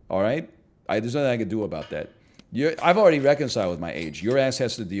 All right? There's nothing I can do about that. I've already reconciled with my age. Your ass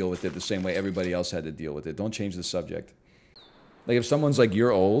has to deal with it the same way everybody else had to deal with it. Don't change the subject. Like, if someone's like,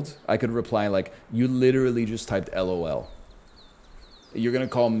 you're old, I could reply like, you literally just typed LOL. You're going to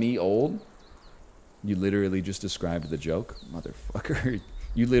call me old? You literally just described the joke? Motherfucker.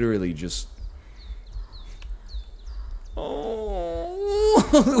 You literally just...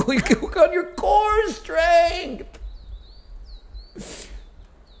 Oh, we got your core strength.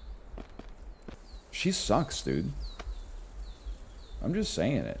 She sucks, dude. I'm just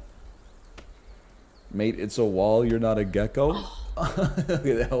saying it. Mate, it's a wall, you're not a gecko?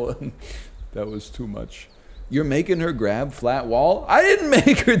 That one. That was too much. You're making her grab flat wall? I didn't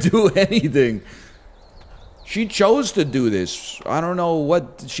make her do anything. She chose to do this. I don't know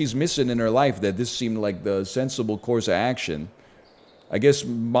what she's missing in her life that this seemed like the sensible course of action. I guess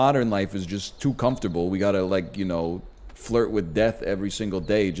modern life is just too comfortable. We gotta, like, you know, flirt with death every single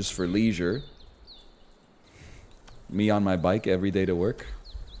day just for leisure. Me on my bike every day to work.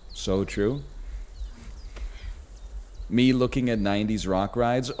 So true. Me looking at 90s rock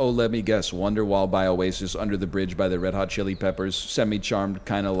rides. Oh, let me guess. Wonderwall by Oasis, Under the Bridge by the Red Hot Chili Peppers, Semi-Charmed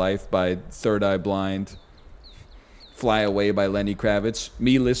Kinda Life by Third Eye Blind, Fly Away by Lenny Kravitz.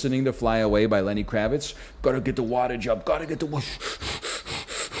 Me listening to Fly Away by Lenny Kravitz. Gotta get the wattage up. Gotta get the wattage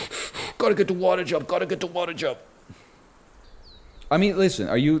up. Gotta get the wattage up. I mean, listen.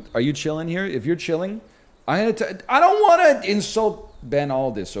 Are you chilling here? If you're chilling, I don't want to insult Ben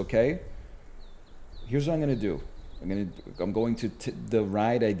Aldis. Okay. Here's what I'm gonna do. I'm going to the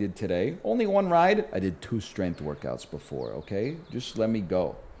ride I did today. Only one ride. I did 2 strength workouts before, okay? Just let me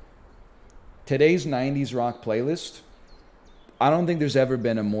go. Today's 90s rock playlist, I don't think there's ever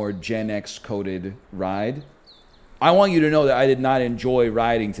been a more Gen X coded ride. I want you to know that I did not enjoy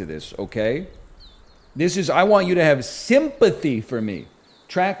riding to this, okay? I want you to have sympathy for me.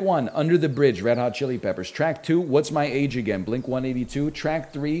 Track 1, Under the Bridge, Red Hot Chili Peppers. Track 2, What's My Age Again, Blink 182.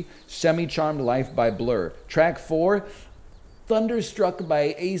 Track 3, Semi-Charmed Life by Blur. Track 4, Thunderstruck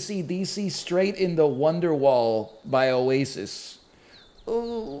by AC/DC, Straight in the Wonderwall by Oasis.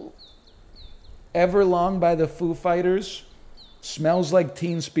 Ooh. Everlong by the Foo Fighters. Smells Like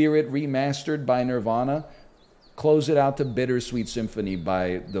Teen Spirit remastered by Nirvana. Close it out to Bittersweet Symphony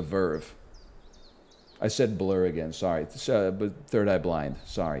by The Verve. I said Blur again, sorry. But Third Eye Blind,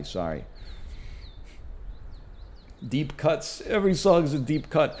 sorry. Deep cuts. Every song is a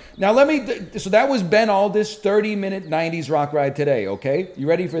deep cut. Now so that was Ben Aldis, 30-minute 90s rock ride today, okay? You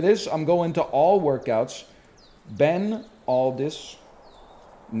ready for this? I'm going to all workouts. Ben Aldis,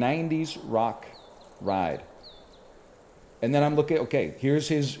 90s rock ride. And then I'm looking, okay,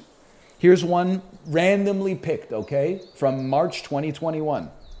 here's one randomly picked, okay? From March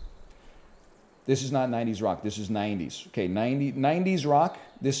 2021. This is not 90s rock. This is 90s. Okay, 90s rock.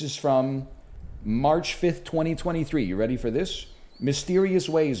 This is from March 5th, 2023. You ready for this? Mysterious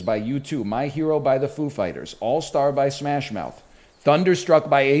Ways by U2. My Hero by the Foo Fighters. All Star by Smash Mouth. Thunderstruck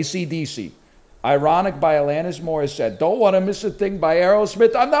by AC/DC. Ironic by Alanis Morissette. Don't Want to Miss a Thing by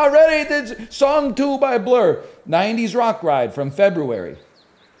Aerosmith. I'm Not Ready. This Song 2 by Blur. 90s rock ride from February.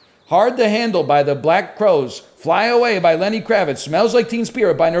 Hard to Handle by the Black Crowes. Fly Away by Lenny Kravitz. Smells Like Teen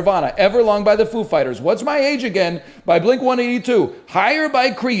Spirit by Nirvana. Everlong by the Foo Fighters. What's My Age Again by Blink 182. Higher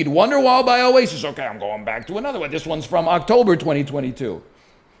by Creed. Wonderwall by Oasis. Okay, I'm going back to another one. This one's from October 2022.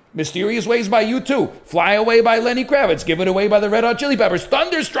 Mysterious Ways by U2. Fly Away by Lenny Kravitz. Give It Away by the Red Hot Chili Peppers.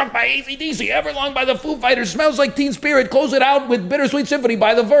 Thunderstruck by AC/DC. Everlong by the Foo Fighters. Smells Like Teen Spirit. Close it out with Bittersweet Symphony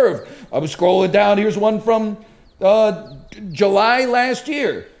by The Verve. I'm scrolling down. Here's one from July last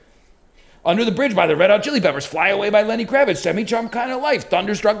year. Under the Bridge by the Red Hot Chili Peppers. Fly Away by Lenny Kravitz. Semi-Charmed Kinda Life.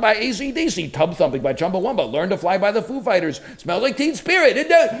 Thunderstruck by AC/DC. Tub Thumping by Chumbawamba. Learn to Fly by the Foo Fighters. Smells Like Teen Spirit.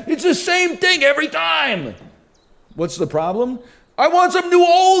 It's the same thing every time. What's the problem? I want some new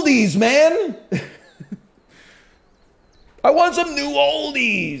oldies, man. I want some new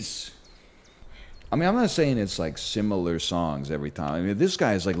oldies. I mean, I'm not saying it's like similar songs every time. I mean, this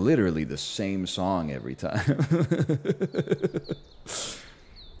guy is like literally the same song every time.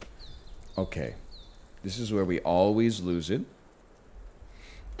 Okay, this is where we always lose it.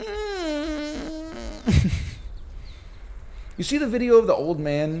 You see the video of the old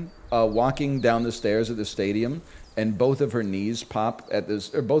man walking down the stairs at the stadium, and both of his knees pop at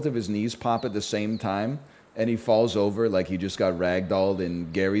the same time, and he falls over like he just got ragdolled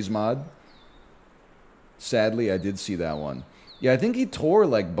in Gary's Mod. Sadly, I did see that one. Yeah, I think he tore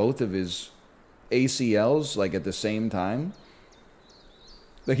like both of his ACLs like at the same time.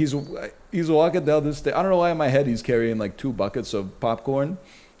 Like he's walking down the stairs. I don't know why in my head he's carrying like 2 buckets of popcorn.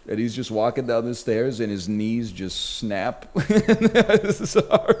 And he's just walking down the stairs and his knees just snap.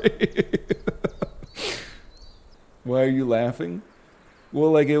 Sorry. Why are you laughing? Well,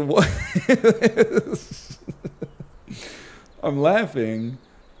 like it was. I'm laughing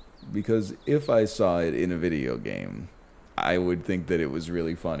because if I saw it in a video game, I would think that it was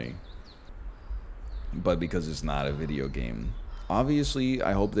really funny. But because it's not a video game, obviously,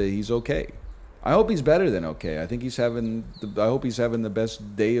 I hope that he's okay. I hope he's better than okay. I hope he's having the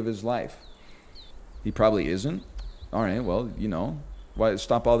best day of his life. He probably isn't. All right, well, you know, why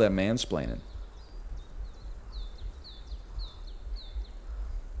stop all that mansplaining?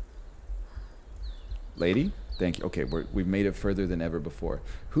 Lady? Thank you. Okay, we've made it further than ever before.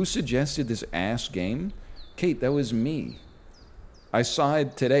 Who suggested this ass game? Kate, that was me. I saw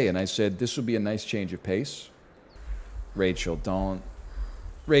it today and I said, this would be a nice change of pace. Rachel, don't.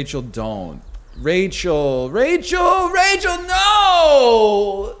 Rachel, don't. Rachel,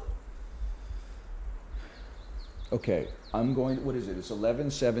 no! Okay, I'm going, what is it? It's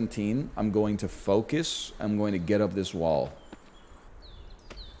 11:17. I'm going to focus. I'm going to get up this wall.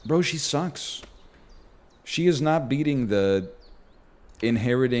 Bro, she sucks. She is not beating the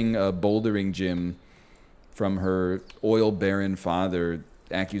inheriting a bouldering gym from her oil baron father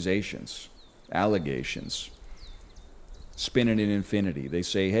accusations, allegations. Spinning in infinity. They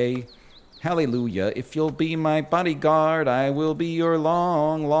say, hey, hallelujah, if you'll be my bodyguard, I will be your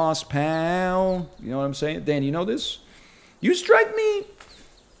long lost pal. You know what I'm saying? Dan, you know this? You strike me,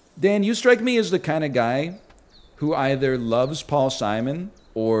 Dan, you strike me as the kind of guy who either loves Paul Simon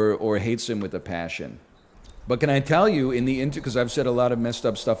or hates him with a passion. But can I tell you, in the because I've said a lot of messed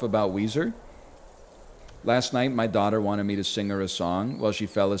up stuff about Weezer. Last night, my daughter wanted me to sing her a song while she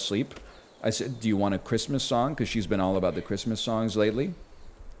fell asleep. I said, do you want a Christmas song? Because she's been all about the Christmas songs lately.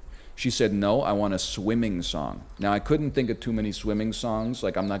 She said, no, I want a swimming song. Now, I couldn't think of too many swimming songs.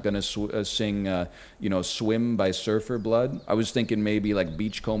 Like, I'm not going to sing, you know, Swim by Surfer Blood. I was thinking maybe like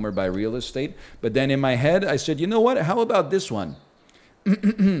Beachcomber by Real Estate. But then in my head, I said, you know what? How about this one?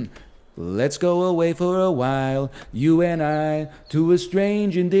 Let's go away for a while, you and I, to a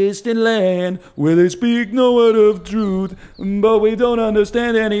strange and distant land, where they speak no word of truth, but we don't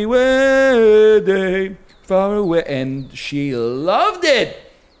understand anyway. They far away. And she loved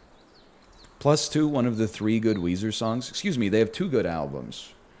it. +2, one of the 3 good Weezer songs. Excuse me, they have 2 good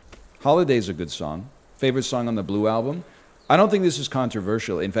albums. Holiday's a good song. Favorite song on the Blue album? I don't think this is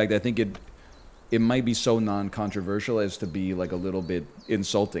controversial. In fact, I think it might be so non-controversial as to be like a little bit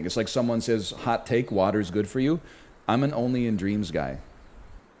insulting. It's like someone says, hot take, water's good for you. I'm an Only in Dreams guy.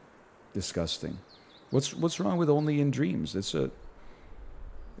 Disgusting. What's wrong with Only in Dreams? It's a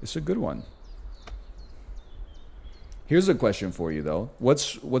good one. Here's a question for you though.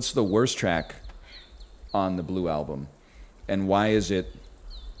 What's the worst track on the Blue album? And why is it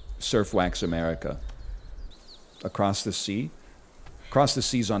Surf Wax America? Across the Sea? Across the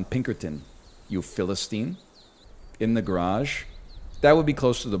Sea's on Pinkerton. You Philistine, In the Garage. That would be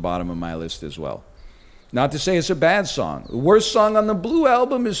close to the bottom of my list as well. Not to say it's a bad song. The worst song on the Blue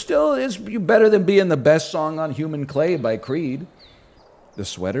album is better than being the best song on Human Clay by Creed. The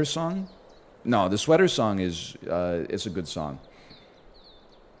Sweater Song? No, the Sweater Song is it's a good song.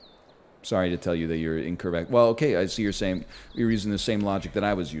 Sorry to tell you that you're incorrect. Well, okay, I see you're using the same logic that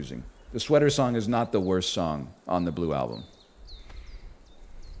I was using. The Sweater Song is not the worst song on the Blue album.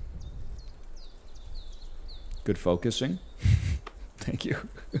 Good focusing. Thank you.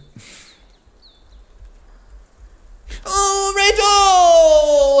 Oh, Rachel!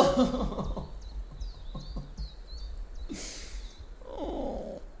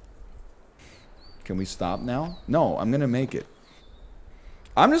 Oh. Can we stop now? No, I'm going to make it.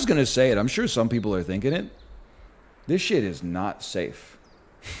 I'm just going to say it. I'm sure some people are thinking it. This shit is not safe.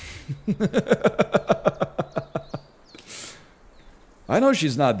 I know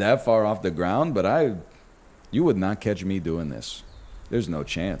she's not that far off the ground, but you would not catch me doing this. There's no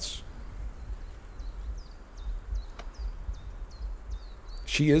chance.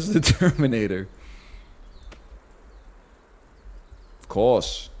 She is the Terminator. Of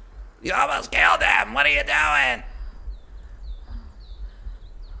course. You almost killed him. What are you doing?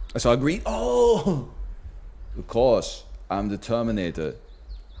 I saw green. Oh! Of course. I'm the Terminator.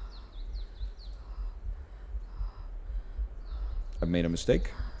 I made a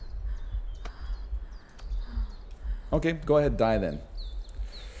mistake. Okay, go ahead, die then.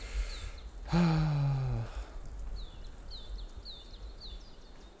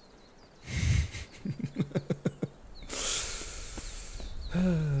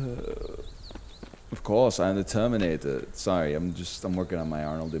 Of course, I'm the Terminator. Sorry, I'm working on my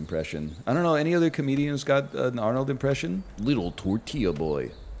Arnold impression. I don't know, any other comedians got an Arnold impression? Little tortilla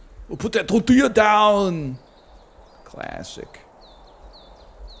boy. Well, put that tortilla down! Classic.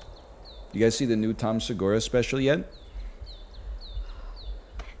 You guys see the new Tom Segura special yet?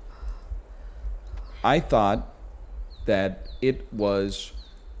 I thought that it was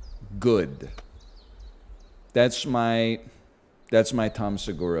good. That's my Tom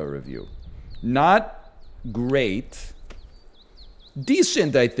Segura review. Not great.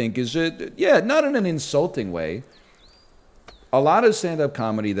 Decent, I think, is it? Yeah, not in an insulting way. A lot of stand-up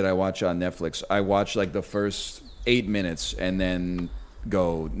comedy that I watch on Netflix, I watch like the first 8 minutes and then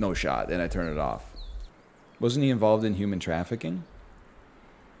go, no shot, and I turn it off. Wasn't he involved in human trafficking?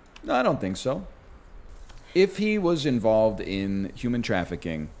 No, I don't think so. If he was involved in human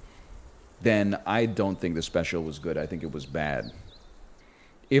trafficking, then I don't think the special was good. I think it was bad.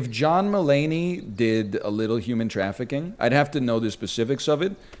 If John Mulaney did a little human trafficking, I'd have to know the specifics of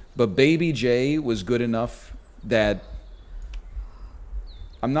it, but Baby J was good enough that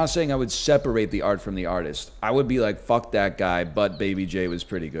I'm not saying I would separate the art from the artist. I would be like, fuck that guy, but Baby J was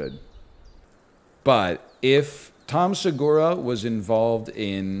pretty good. But if Tom Segura was involved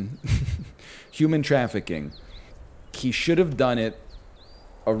in human trafficking, he should have done it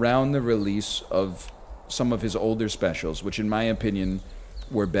around the release of some of his older specials, which in my opinion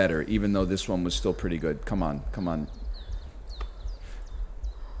were better, even though this one was still pretty good. Come on, come on.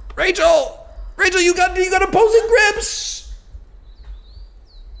 Rachel! Rachel, you got opposing grips!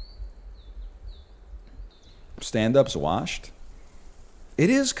 Stand-up's washed? It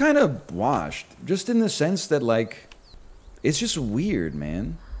is kind of washed, just in the sense that, like, it's just weird,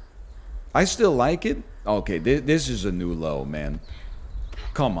 man. I still like it. Okay, this is a new low, man.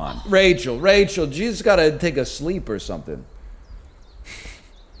 Come on. Rachel, you just gotta take a sleep or something.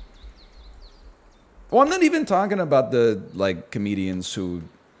 Well, I'm not even talking about the, like, comedians who,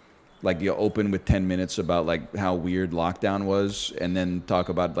 like, you open with 10 minutes about, like, how weird lockdown was and then talk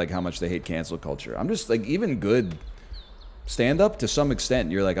about, like, how much they hate cancel culture. I'm just, like, even good stand-up to some extent.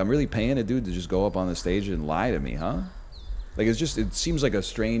 You're like, I'm really paying a dude to just go up on the stage and lie to me, huh? Like, it's just, it seems like a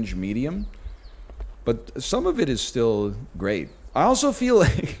strange medium. But some of it is still great. I also feel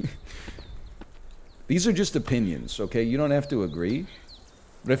like these are just opinions, okay? You don't have to agree.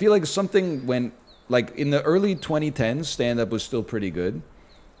 But I feel like something went, like, in the early 2010s, stand-up was still pretty good.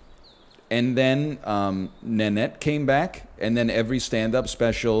 And then Nanette came back, and then every stand-up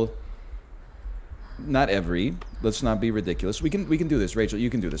special, not every, let's not be ridiculous. We can do this, Rachel, you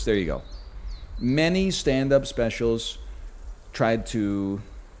can do this. There you go. Many stand-up specials tried to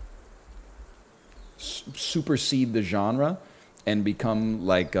supersede the genre and become,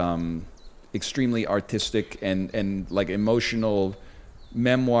 like, extremely artistic and like emotional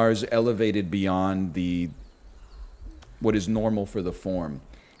memoirs elevated beyond what is normal for the form.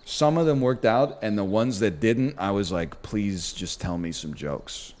 Some of them worked out, and the ones that didn't, I was like, please just tell me some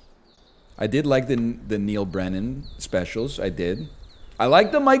jokes. I did like the Neil Brennan specials. I did. I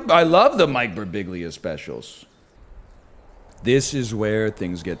love the Mike Birbiglia specials. This is where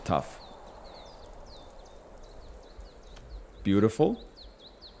things get tough. Beautiful.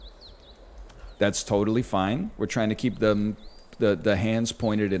 That's totally fine. We're trying to keep the hands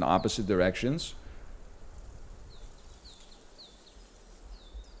pointed in opposite directions.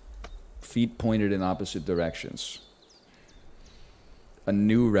 Feet pointed in opposite directions. A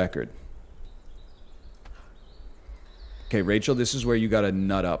new record. Okay, Rachel, this is where you gotta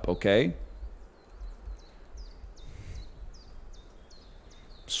nut up, okay?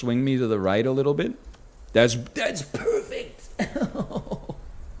 Swing me to the right a little bit. That's perfect.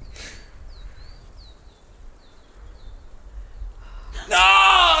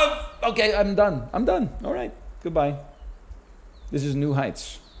 No! Okay, I'm done. All right, goodbye. This is New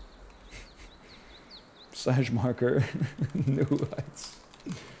Heights. Slash marker. New Heights.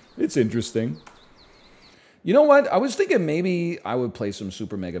 It's interesting. You know what? I was thinking maybe I would play some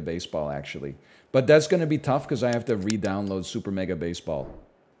Super Mega Baseball, actually. But that's going to be tough because I have to re-download Super Mega Baseball.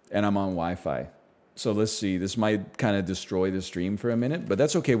 And I'm on Wi-Fi. So let's see. This might kind of destroy the stream for a minute. But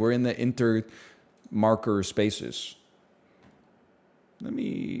that's okay. We're in the inter-marker spaces.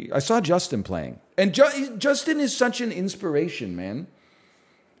 I saw Justin playing. And Justin is such an inspiration, man.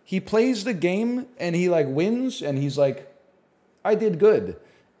 He plays the game and he, like, wins and he's like, I did good.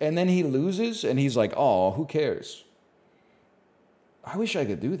 And then he loses and he's like, oh, who cares? I wish I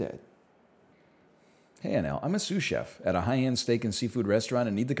could do that. Hey, Anel, I'm a sous chef at a high-end steak and seafood restaurant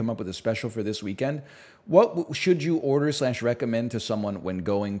and need to come up with a special for this weekend. What should you order/recommend to someone when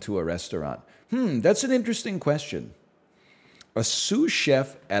going to a restaurant? That's an interesting question. A sous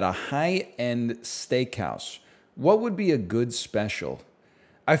chef at a high-end steakhouse. What would be a good special?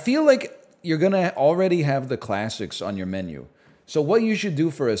 I feel like you're going to already have the classics on your menu. So what you should do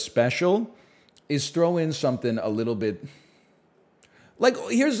for a special is throw in something a little bit... Like,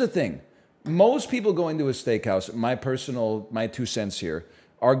 here's the thing. Most people going to a steakhouse, my 2 cents here,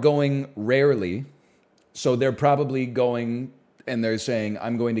 are going rarely. So they're probably going and they're saying,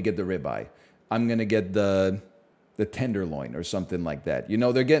 I'm going to get the ribeye. I'm going to get the tenderloin or something like that. You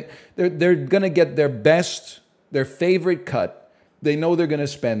know, they're going to get their favorite cut. They know they're going to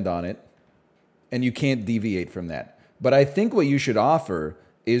spend on it, and you can't deviate from that. But I think what you should offer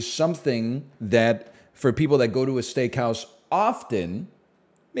is something that, for people that go to a steakhouse often,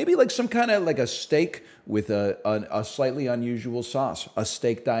 Maybe like some kind of like a steak with a slightly unusual sauce. A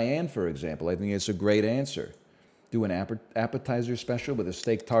steak Diane, for example. I think it's a great answer. Do an appetizer special with a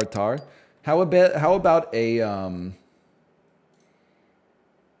steak tartare. How about a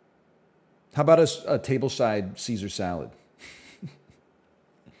tableside Caesar salad?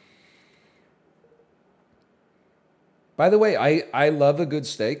 By the way, I love a good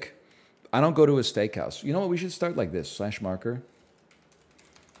steak. I don't go to a steakhouse. You know what? We should start like this. /marker.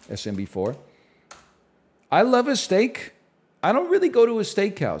 SMB4. I love a steak. I don't really go to a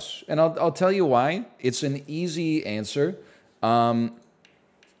steakhouse. And I'll tell you why. It's an easy answer. I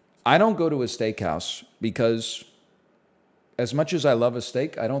don't go to a steakhouse because as much as I love a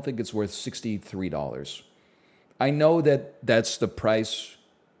steak, I don't think it's worth $63. I know that that's the price.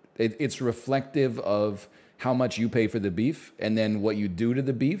 It's reflective of how much you pay for the beef and then what you do to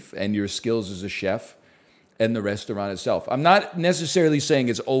the beef and your skills as a chef and the restaurant itself. I'm not necessarily saying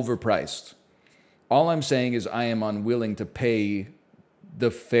it's overpriced. All I'm saying is I am unwilling to pay the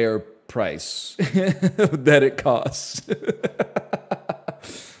fair price that it costs.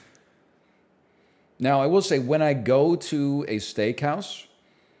 Now, I will say when I go to a steakhouse,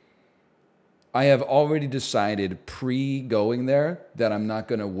 I have already decided pre-going there that I'm not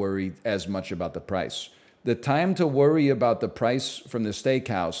going to worry as much about the price. The time to worry about the price from the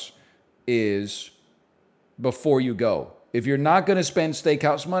steakhouse is before you go. If you're not going to spend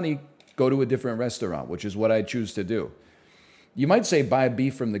steakhouse money, go to a different restaurant, which is what I choose to do. You might say buy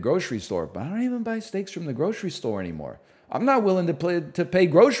beef from the grocery store, but I don't even buy steaks from the grocery store anymore. I'm not willing to pay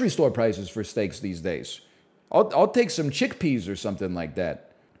grocery store prices for steaks these days. I'll take some chickpeas or something like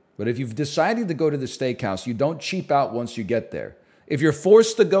that. But if you've decided to go to the steakhouse, you don't cheap out once you get there. If you're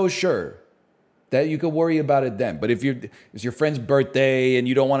forced to go, sure, that you could worry about it then. But if it's your friend's birthday and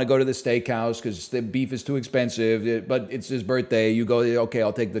you don't want to go to the steakhouse because the beef is too expensive, but it's his birthday, you go, okay,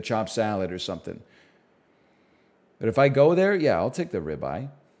 I'll take the chopped salad or something. But if I go there, yeah, I'll take the ribeye.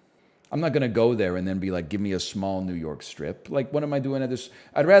 I'm not going to go there and then be like, give me a small New York strip. Like, what am I doing at this?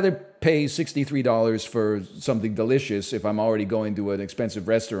 I'd rather pay $63 for something delicious if I'm already going to an expensive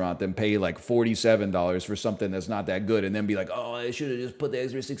restaurant than pay like $47 for something that's not that good and then be like, oh, I should have just put the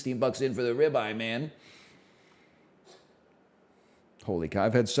extra 16 bucks in for the ribeye, man. Holy cow,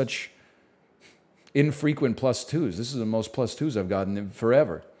 I've had such infrequent +2s. This is the most +2s I've gotten in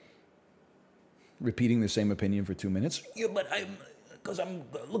forever. Repeating the same opinion for 2 minutes. Yeah, but because I'm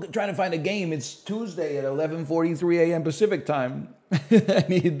trying to find a game. It's Tuesday at 11:43 a.m. Pacific time. I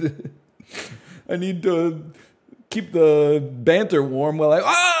need to keep the banter warm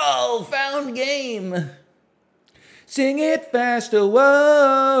while found game. Sing it faster, whoa.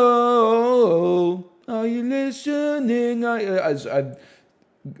 Are you listening? A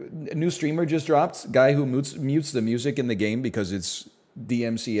new streamer just dropped. Guy who mutes the music in the game because it's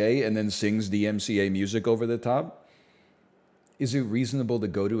DMCA and then sings DMCA music over the top. Is it reasonable to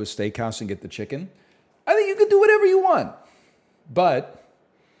go to a steakhouse and get the chicken? I think you could do whatever you want. But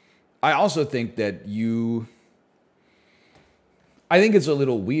I also think that I think it's a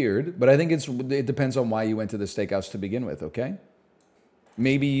little weird, but I think it depends on why you went to the steakhouse to begin with, okay?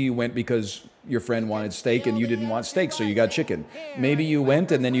 Maybe you went because your friend wanted steak and you didn't want steak, so you got chicken. Maybe you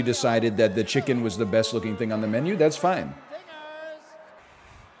went and then you decided that the chicken was the best looking thing on the menu. That's fine.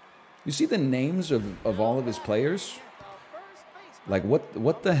 You see the names of all of his players? Like,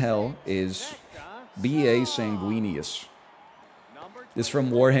 what the hell is B.A. Sanguinius? This from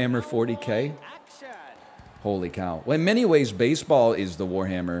Warhammer 40K? Holy cow. Well, in many ways, baseball is the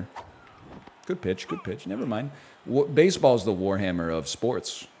Warhammer. Good pitch, good pitch. Never mind. Baseball is the Warhammer of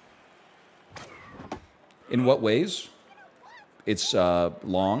sports. In what ways? It's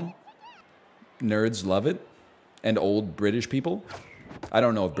long. Nerds love it. And old British people. I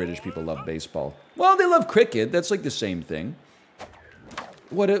don't know if British people love baseball. Well, they love cricket. That's like the same thing.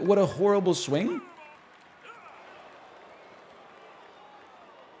 What a horrible swing.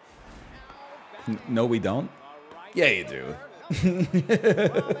 No, we don't. Yeah, you do.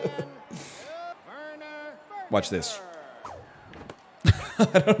 Watch this.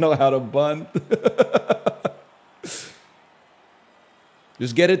 I don't know how to bunt.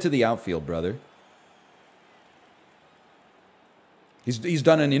 Just get it to the outfield, brother. He's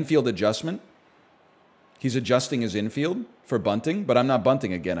done an infield adjustment. He's adjusting his infield for bunting, but I'm not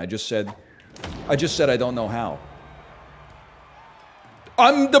bunting again. I just said I don't know how.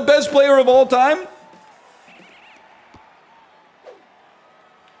 I'm the best player of all time?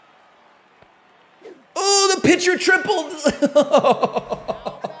 Oh, the pitcher tripled.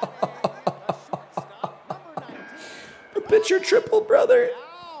 The pitcher tripled, brother.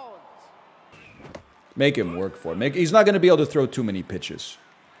 Make him work for it. He's not going to be able to throw too many pitches.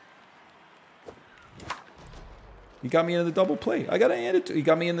 He got me in the double play. I got to hand it to. He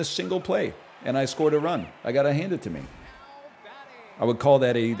got me in the single play, and I scored a run. I got to hand it to me. I would call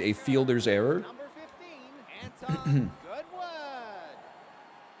that a fielder's error.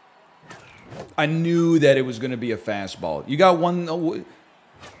 I knew that it was going to be a fastball. You got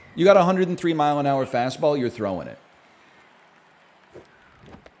 103-mile-an-hour fastball. You're throwing it.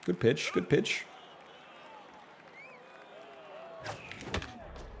 Good pitch. Good pitch.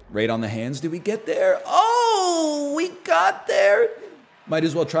 Right on the hands. Did we get there? Oh, we got there. Might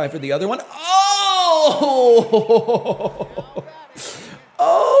as well try for the other one. Oh!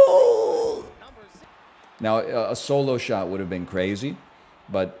 Oh! Now, a solo shot would have been crazy,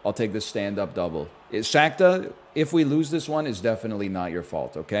 but I'll take the stand-up double. Sakta, if we lose this one, it's definitely not your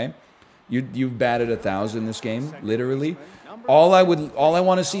fault, okay? You've batted 1,000 this game, literally. All I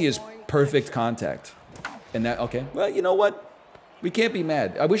want to see is perfect contact. And that, okay, well, you know what? We can't be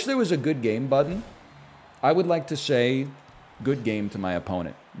mad. I wish there was a good game button. I would like to say good game to my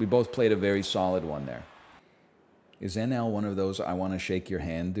opponent. We both played a very solid one there. Is NL one of those I want to shake your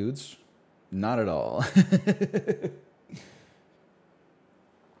hand dudes? Not at all.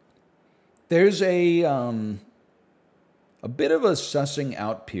 There's a bit of a sussing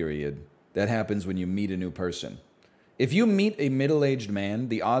out period that happens when you meet a new person. If you meet a middle-aged man,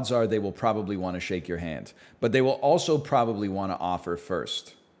 the odds are they will probably want to shake your hand, but they will also probably want to offer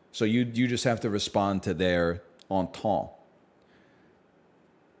first. So you just have to respond to their entente.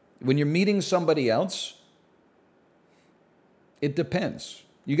 When you're meeting somebody else, it depends.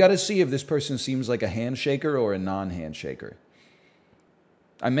 You got to see if this person seems like a handshaker or a non-handshaker.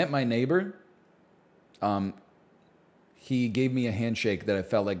 I met my neighbor. He gave me a handshake that I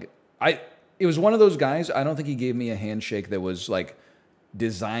felt like it was one of those guys. I don't think he gave me a handshake that was like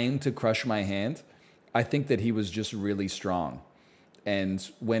designed to crush my hand. I think that he was just really strong. And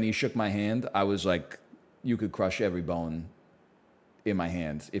when he shook my hand, I was like, you could crush every bone in my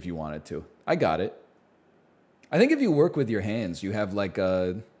hand if you wanted to. I got it. I think if you work with your hands, you have like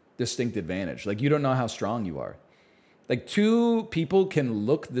a distinct advantage. Like you don't know how strong you are. Like two people can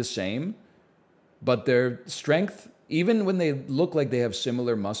look the same, but their strength, even when they look like they have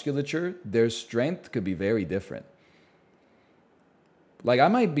similar musculature, their strength could be very different. Like I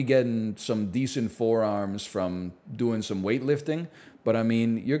might be getting some decent forearms from doing some weightlifting, but I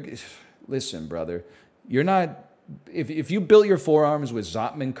mean, listen, brother, you're not, if you built your forearms with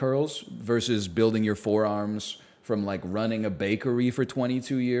Zotman curls versus building your forearms from like running a bakery for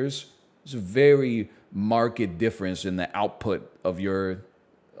 22 years, there's a very marked difference in the output of your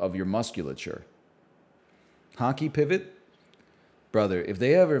musculature. Hockey pivot? Brother, if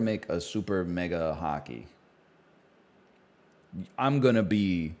they ever make a super mega hockey, I'm going to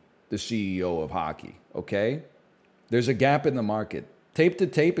be the CEO of hockey, okay? There's a gap in the market. Tape to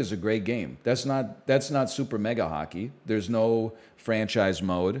tape is a great game. That's not super mega hockey. There's no franchise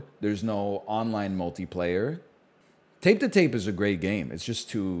mode. There's no online multiplayer. Tape to tape is a great game. It's just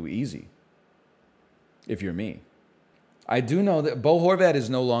too easy, if you're me. I do know that Bo Horvat is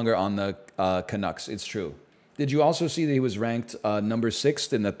no longer on the Canucks. It's true. Did you also see that he was ranked number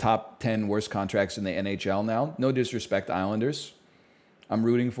 6th in the top 10 worst contracts in the NHL now? No disrespect, Islanders. I'm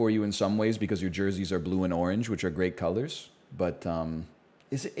rooting for you in some ways because your jerseys are blue and orange, which are great colors. But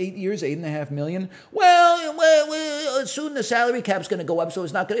is it 8 years, $8.5 million? Well, soon the salary cap's going to go up, so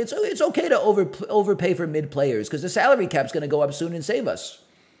it's not going. It's okay to overpay for mid players because the salary cap's going to go up soon and save us.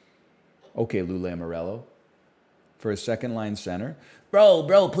 Okay, Lou Lamoriello, for a second line center,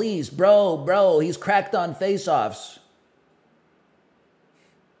 bro, please, bro, he's cracked on faceoffs.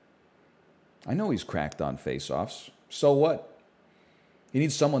 I know he's cracked on faceoffs. So what? He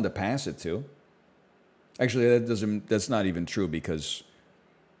needs someone to pass it to. Actually, that's not even true because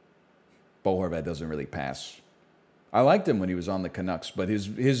Bo Horvat doesn't really pass. I liked him when he was on the Canucks, but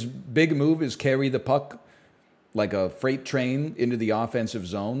his big move is carry the puck like a freight train into the offensive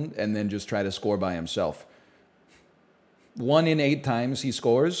zone and then just try to score by himself. 1 in 8 times he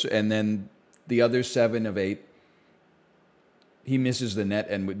scores, and then the other 7 of 8, he misses the net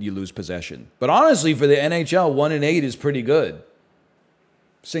and you lose possession. But honestly, for the NHL, 1 in 8 is pretty good.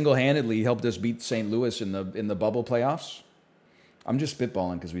 Single-handedly helped us beat St. Louis in the bubble playoffs. I'm just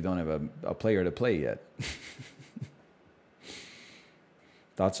spitballing because we don't have a player to play yet.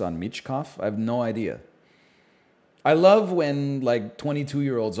 Thoughts on Michkov? I have no idea. I love when like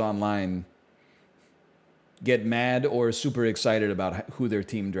 22-year-olds online get mad or super excited about who their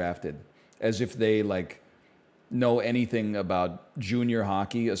team drafted, as if they like know anything about junior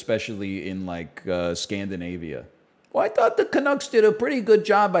hockey, especially in like Scandinavia. Well, I thought the Canucks did a pretty good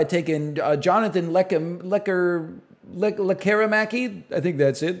job by taking Jonathan Lekkerimaki. I think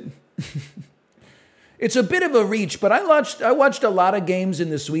that's it. It's a bit of a reach, but I watched a lot of games in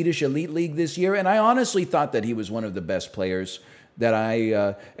the Swedish Elite League this year, and I honestly thought that he was one of the best players that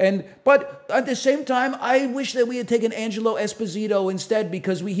but at the same time, I wish that we had taken Angelo Esposito instead,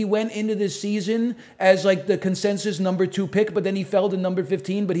 because he went into this season as like the consensus #2 pick, but then he fell to number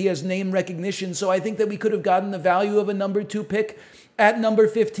 15, but he has name recognition. So I think that we could have gotten the value of a #2 pick at number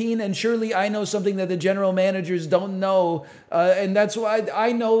 15, and surely I know something that the general managers don't know, and that's why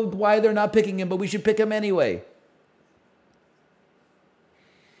I know why they're not picking him, but we should pick him anyway.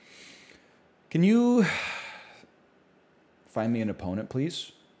 Can you find me an opponent,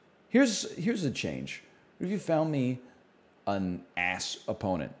 please? Here's a change. If you found me an ass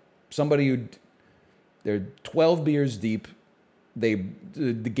opponent, somebody who they're 12 beers deep, the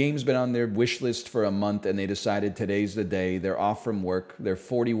game's been on their wish list for a month, and they decided today's the day. They're off from work. They're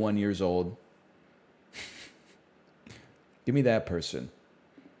 41 years old. Give me that person.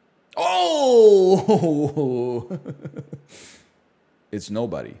 Oh! It's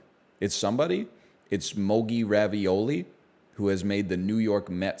nobody. It's somebody. It's Mogi Ravioli, who has made the New York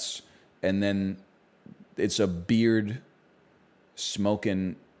Mets, and then it's a beard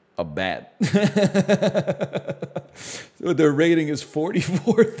smoking a bat. So their rating is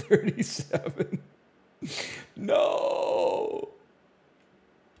 44-37. No.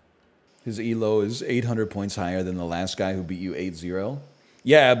 His ELO is 800 points higher than the last guy who beat you 8-0.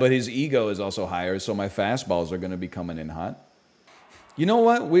 Yeah, but his ego is also higher, so my fastballs are going to be coming in hot. You know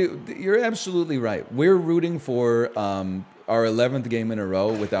what? You're absolutely right. We're rooting for our 11th game in a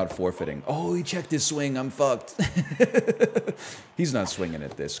row without forfeiting. Oh, he checked his swing. I'm fucked. He's not swinging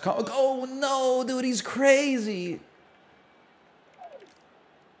at this. Oh, no, dude, he's crazy.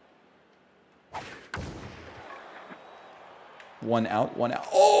 One out, one out.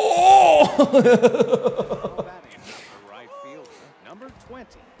 Oh!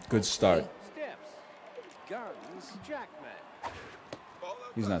 Good start.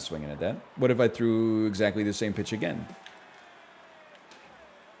 He's not swinging at that. What if I threw exactly the same pitch again?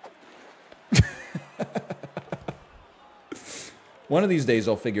 One of these days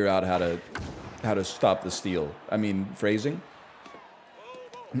I'll figure out how to stop the steal. I mean, phrasing.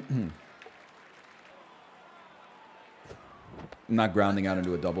 I'm not grounding out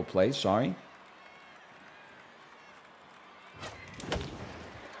into a double play, sorry.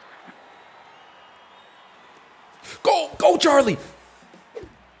 Go, Charlie!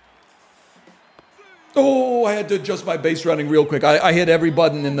 Oh, I had to adjust my base running real quick. I hit every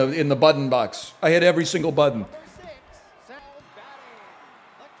button in the button box. I hit every single button.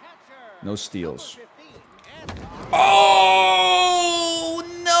 No steals. Oh,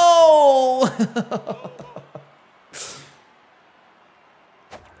 no!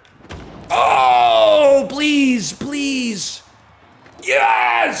 Oh, please, please.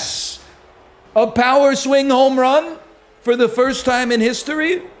 Yes! A power swing home run for the first time in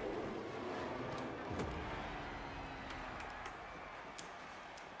history?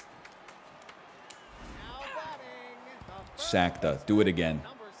 Sakta. Do it again.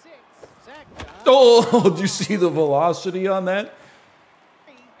 Oh, do you see the velocity on that?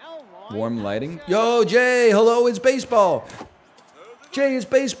 Warm lighting. Yo, Jay, hello, it's baseball. Jay, it's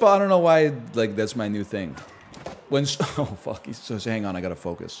baseball. I don't know why, like, that's my new thing. Oh, fuck, he's so, hang on, I gotta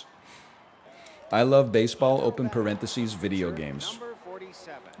focus. I love baseball, open parentheses, video games.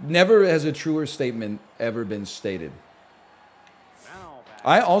 Never has a truer statement ever been stated.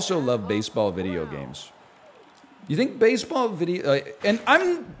 I also love baseball video games. You think baseball video... and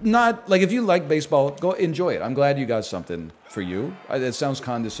I'm not... Like, if you like baseball, go enjoy it. I'm glad you got something for you. It sounds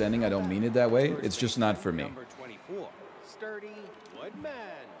condescending. I don't mean it that way. It's just not for me.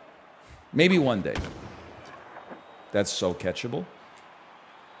 Maybe one day. That's so catchable.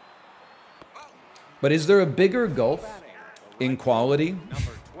 But is there a bigger gulf in quality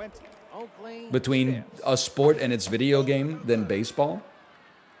between a sport and its video game than baseball?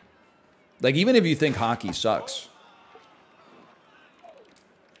 Like, even if you think hockey sucks,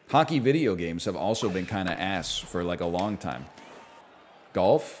 hockey video games have also been kind of ass for like a long time.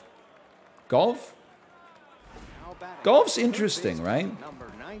 Golf? Golf? Golf's interesting, right?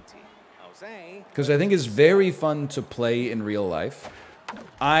 Because I think it's very fun to play in real life.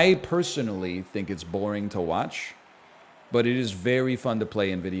 I personally think it's boring to watch, but it is very fun to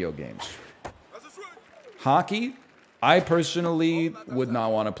play in video games. Hockey, I personally would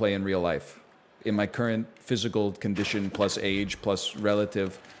not want to play in real life. In my current physical condition, plus age, plus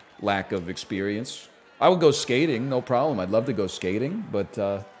relative lack of experience. I would go skating, no problem. I'd love to go skating, but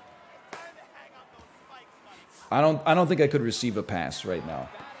I don't think I could receive a pass right now.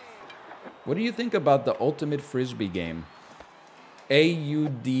 What do you think about the Ultimate Frisbee game?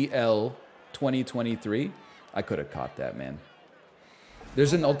 AUDL 2023. I could have caught that, man.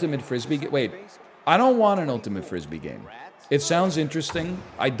 There's an ultimate frisbee game. Wait, I don't want an ultimate frisbee game. It sounds interesting.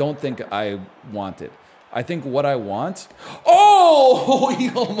 I don't think I want it. I think what I want... Oh! He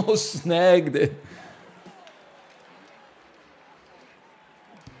almost snagged it.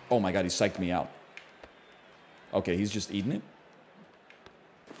 Oh my God, he psyched me out. Okay, he's just eating it.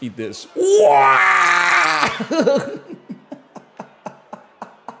 Eat this.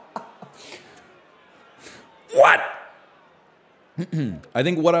 What? I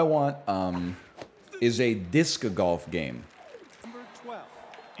think what I want is a disc golf game.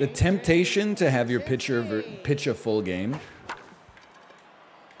 The temptation to have your pitcher pitch a full game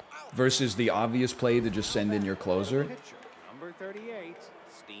versus the obvious play to just send in your closer.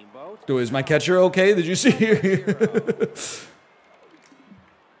 Dude, is my catcher okay? Did you see?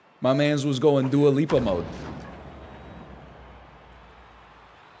 My man's was going Dua Lipa mode.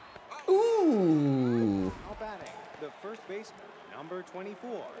 Ooh.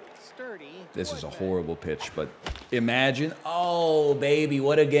 This is a horrible pitch, but imagine. Oh, baby,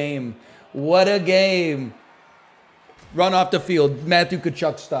 what a game. What a game. Run off the field, Matthew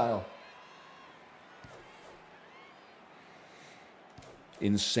Tkachuk style.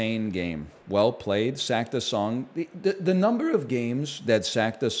 Insane game. Well played. Sacked a song. The number of games that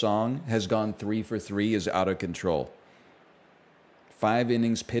Sacked a Song has gone 3 for 3 is out of control. 5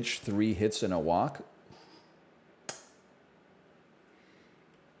 innings pitched, 3 hits and a walk.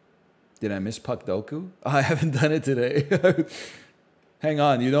 Did I miss Puck Doku? Oh, I haven't done it today. Hang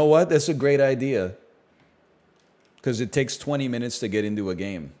on. You know what? That's a great idea. Because it takes 20 minutes to get into a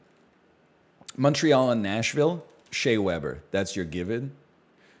game. Montreal and Nashville. Shea Weber. That's your given.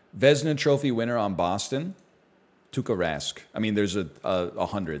 Vezina Trophy winner on Boston. Tuukka Rask. I mean, there's a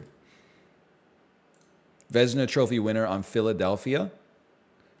 100. Vezina Trophy winner on Philadelphia.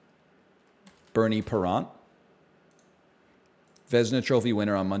 Bernie Parent. Vezina Trophy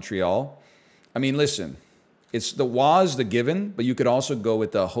winner on Montreal. I mean, listen, it's the Waz, the given, but you could also go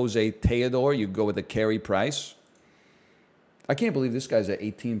with the Jose Theodore. You could go with the Carey Price. I can't believe this guy's at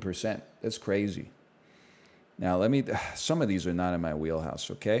 18%. That's crazy. Now, some of these are not in my wheelhouse,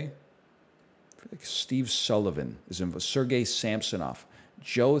 okay? Like Steve Sullivan is in, Sergei Samsonov,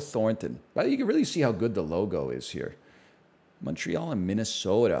 Joe Thornton. But you can really see how good the logo is here. Montreal and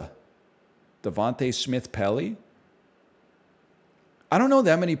Minnesota. Devontae Smith-Pelly. I don't know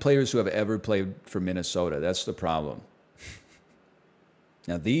that many players who have ever played for Minnesota. That's the problem.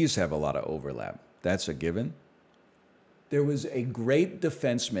 Now, these have a lot of overlap. That's a given. There was a great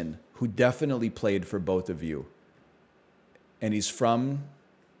defenseman who definitely played for both of you. And he's from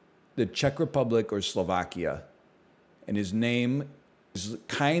the Czech Republic or Slovakia. And his name is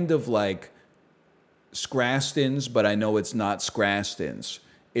kind of like Scrastins, but I know it's not Scrastins.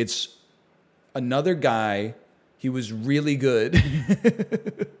 It's another guy. He was really good.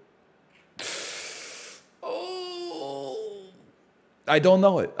 Oh, I don't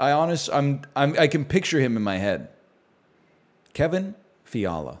know it. I can picture him in my head. Kevin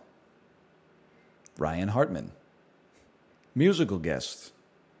Fiala. Ryan Hartman. Musical guest.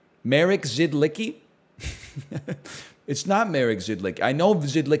 Marek Zidlicki. It's not Marek Zidlicki. I know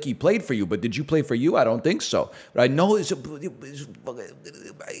Zidlicki played for you, but did you play for you? I don't think so. But I know it's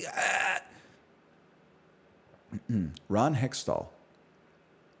Ron Hextall.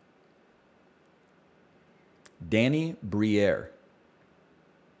 Danny Briere.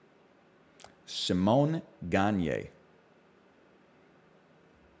 Simone Gagne.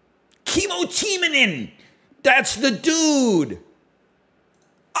 Kimmo Timonen! That's the dude!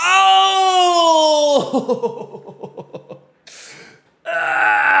 Oh!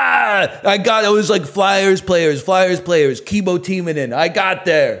 I got it. It was like Flyers players. Kimmo Timonen. I got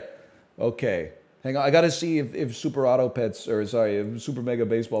there. Okay. Hang on. I got to see if Super Auto Pets, or sorry, if Super Mega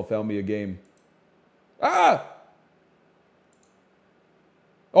Baseball found me a game. Ah!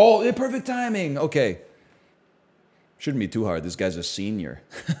 Oh, perfect timing. Okay. Shouldn't be too hard. This guy's a senior.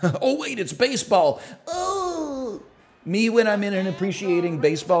 Oh, wait, it's baseball. Oh. Me when I'm in an appreciating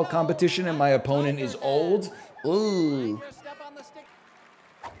baseball competition and my opponent is old. Ooh.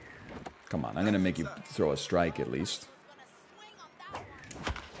 Come on, I'm going to make you throw a strike at least.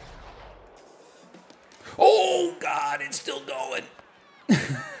 Oh, God, it's still going.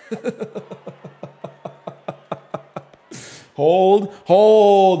 Hold.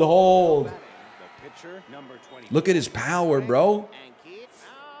 Look at his power, bro.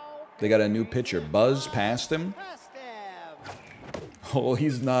 They got a new pitcher. Buzz past him. Oh,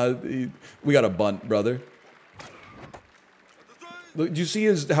 he's not. We got a bunt, brother. Look, do you see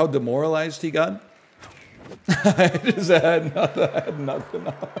how demoralized he got? I just had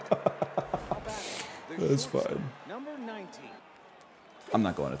nothing. That's fine. Number 19. I'm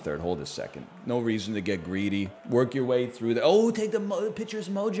not going to third. Hold a second. No reason to get greedy. Work your way through the... Oh, take the pitcher's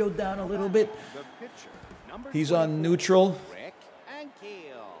mojo down a little bit. The pitcher, number He's on neutral. Rick and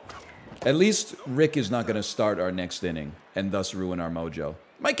Keel. At least Rick is not going to start our next inning and thus ruin our mojo.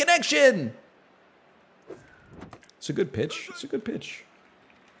 My connection! It's a good pitch. It's a good pitch.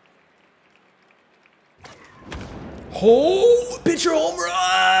 Oh, pitcher home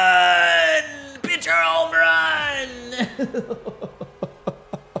run! Pitcher home run!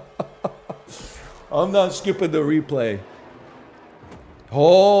 I'm not skipping the replay.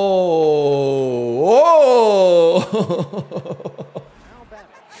 Oh! Now batting,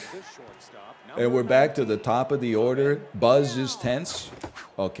 the shortstop, And we're back to the top of the order. Buzz is tense.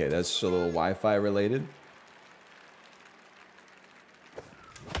 Okay, that's a little Wi-Fi related.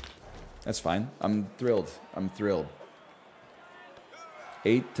 That's fine. I'm thrilled. I'm thrilled.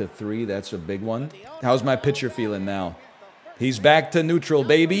 8-3, that's a big one. How's my pitcher feeling now? He's back to neutral,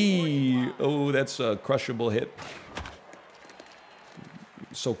 baby. Oh, that's a crushable hit.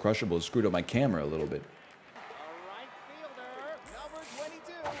 So crushable, it screwed up my camera a little bit. A right fielder, number 22,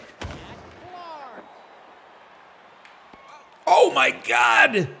 Jack Clark. Oh my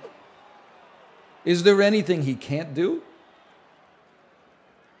God! Is there anything he can't do?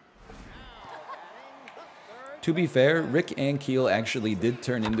 To be fair, Rick Ankiel actually did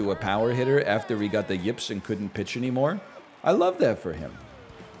turn into a power hitter after he got the yips and couldn't pitch anymore. I love that for him.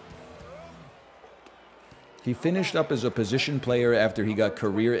 He finished up as a position player after he got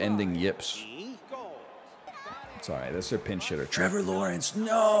career-ending yips. It's all right. That's their pinch hitter. Trevor Lawrence,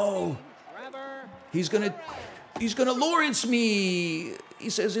 no! He's gonna Lawrence me!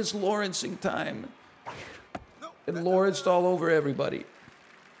 He says it's Lawrencing time. And Lawrenced all over everybody.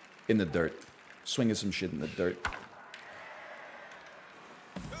 In the dirt. Swinging some shit in the dirt.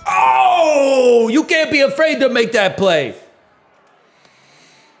 Oh! You can't be afraid to make that play!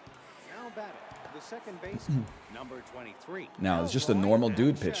 Now batting, the second baseman, number 23. Now, it's just a normal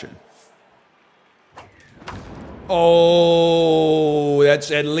dude pitching. Oh, that's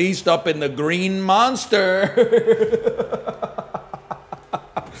at least up in the green monster.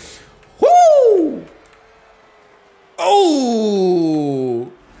 Woo!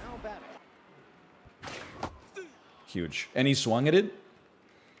 Oh! Now batting, Huge. And he swung at it.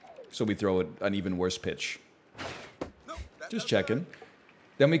 So we throw it an even worse pitch. Just checking.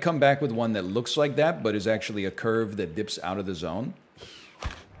 Then we come back with one that looks like that, but is actually a curve that dips out of the zone.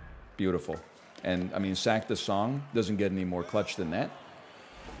 Beautiful. And, I mean, sack the song. Doesn't get any more clutch than that.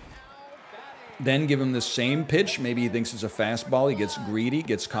 Then give him the same pitch. Maybe he thinks it's a fastball. He gets greedy,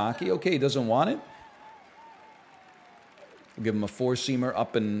 gets cocky. Okay, he doesn't want it. We'll give him a four-seamer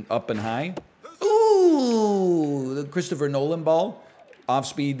up and high. Ooh! The Christopher Nolan ball.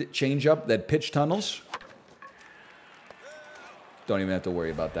 Off-speed changeup that pitch tunnels. Don't even have to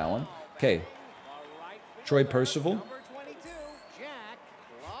worry about that one. Okay. Troy Percival. number 22, Jack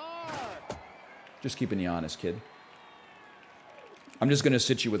Clark. Just keeping you honest, kid. I'm just going to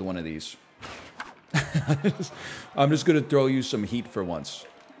sit you with one of these. I'm just going to throw you some heat for once.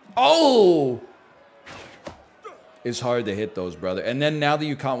 Oh! It's hard to hit those, brother. And then now that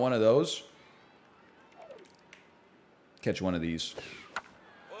you caught one of those, catch one of these.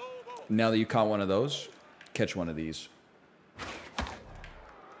 Now that you caught one of those, catch one of these.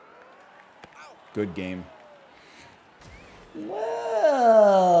 Good game. Well,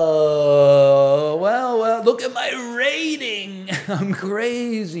 look at my rating. I'm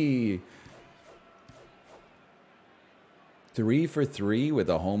crazy. 3 for 3 with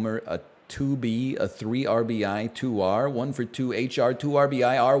a homer, a 2B, a 3 RBI, 2R, 1 for 2 HR, 2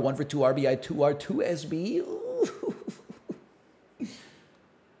 RBI R, 1 for 2 RBI, 2R, 2 SB. Ooh.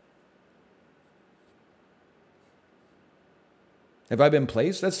 Have I been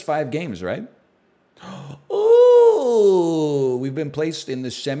placed? That's 5 games, right? Oh, we've been placed in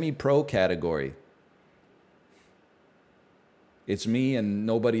the semi-pro category. It's me and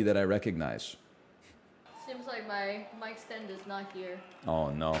nobody that I recognize. Seems like my mic stand is not here. Oh,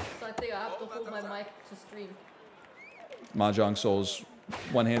 no. So I think I have to hold my mic to stream. Mahjong Souls.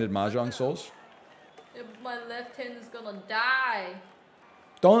 One-handed Mahjong Souls. If my left hand is gonna die.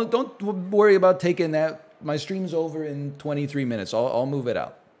 Don't worry about taking that. My stream's over in 23 minutes. I'll move it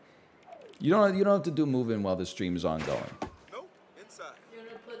out. You don't have to do moving while the stream's ongoing. Nope, inside. You're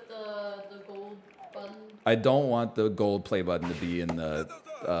gonna put the gold button. I don't want the gold play button to be in the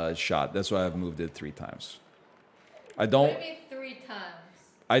shot. That's why I've moved it 3 times. Maybe 3 times.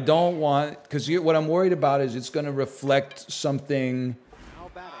 I don't want, because what I'm worried about is it's going to reflect something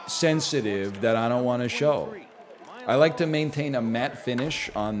sensitive that I don't want to show. I like to maintain a matte finish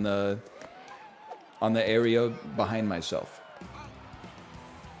on the on the area behind myself.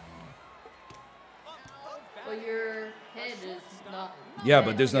 Well, your head is not. Yeah,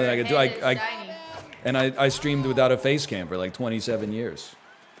 but there's nothing I can do. Your head is shiny. And I streamed without a face cam for like 27 years.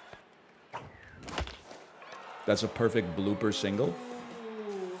 That's a perfect blooper single.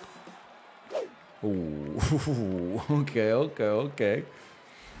 Ooh. Okay.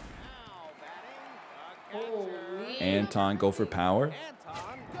 Holy. Anton, go for power.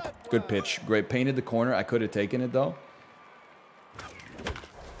 Good pitch. Great. Painted the corner. I could have taken it, though.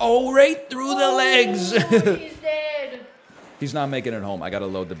 Oh, right through the legs. He's dead. He's not making it home. I got to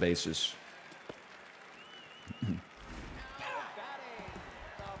load the bases.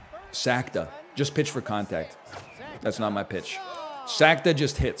 Sakta. Just pitch for contact. That's not my pitch. Sakta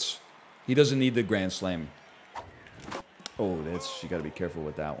just hits. He doesn't need the grand slam. Oh, you got to be careful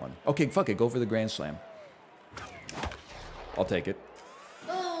with that one. Okay, fuck it. Go for the grand slam. I'll take it.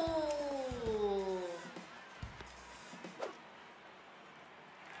 Oh.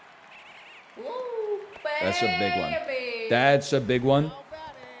 Ooh, That's a big one. baby. That's a big one.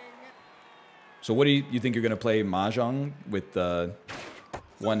 So what do you think you're going to play Mahjong with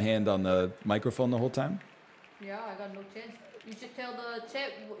one hand on the microphone the whole time? Yeah, I got no chance. You should tell the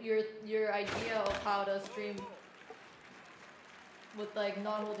chat your idea of how to stream with like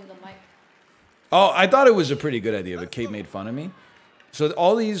not holding the mic. Oh, I thought it was a pretty good idea, but Kate made fun of me. So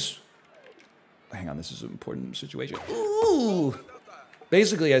all these... Hang on, this is an important situation. Ooh!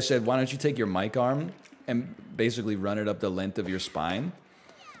 Basically, I said, why don't you take your mic arm and basically run it up the length of your spine,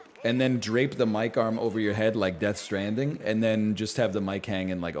 and then drape the mic arm over your head like Death Stranding, and then just have the mic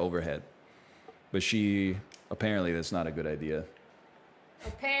hanging like overhead. But apparently that's not a good idea.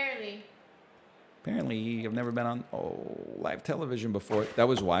 Apparently, I've never been on live television before. That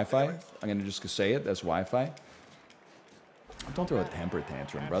was Wi-Fi. I'm going to just say it. That's Wi-Fi. Don't throw a temper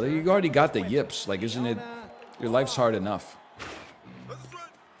tantrum, brother. You already got the yips. Like, isn't it? Your life's hard enough.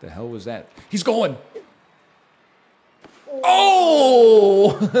 The hell was that? He's going.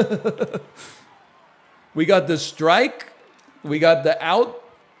 Oh! We got the strike. We got the out.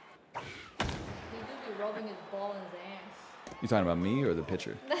 He do be rubbing his ball in his ass. You talking about me or the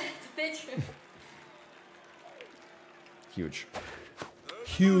pitcher? That's the picture. Huge.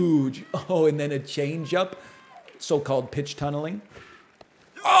 Huge. Oh, and then a change-up. So-called pitch tunneling.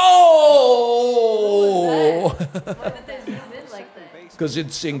 Oh! Why did they zoom in like that? Because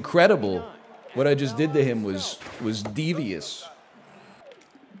it's incredible. What I just did to him was devious.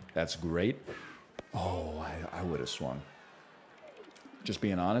 That's great. Oh, I would have swung. Just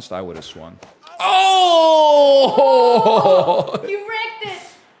being honest, I would have swung. Oh! You wrecked it!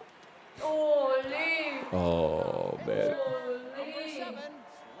 Holy! Oh, man. Holy!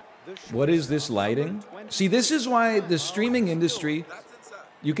 What is this lighting? See, this is why the streaming industry,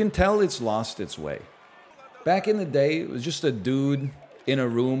 you can tell it's lost its way. Back in the day, it was just a dude in a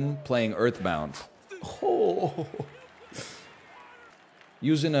room playing Earthbound. Oh.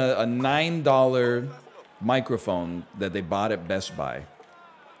 Using a $9 microphone that they bought at Best Buy.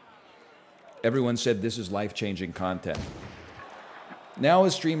 Everyone said this is life-changing content. Now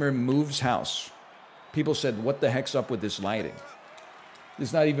a streamer moves house. People said, what the heck's up with this lighting?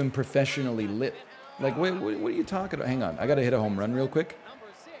 It's not even professionally lit. Like, what are you talking about? Hang on, I gotta hit a home run real quick.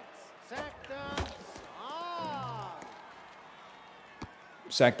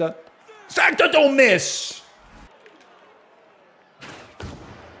 Sakta? Sakta, don't miss!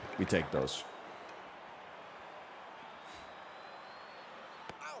 We take those.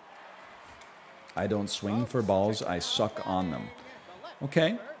 I don't swing for balls, I suck on them.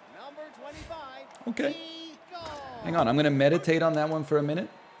 Okay. Okay. Hang on, I'm going to meditate on that one for a minute.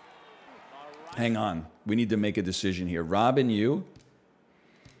 Hang on. We need to make a decision here. Rob and you.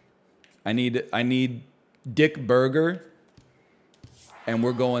 I need Dick Burger. And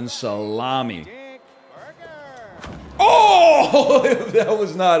we're going salami. Oh! That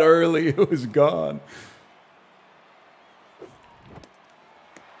was not early. It was gone.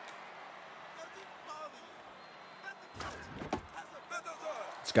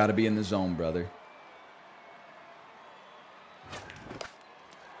 It's got to be in the zone, brother.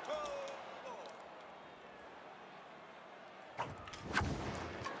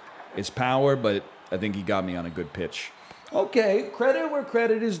 It's power, but I think he got me on a good pitch. Okay, credit where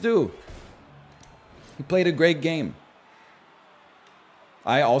credit is due. He played a great game.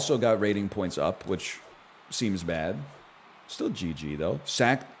 I also got rating points up, which seems bad. Still GG, though.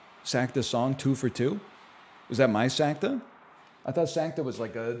 Sakta song, 2 for 2. Was that my Sakta? I thought Sakta was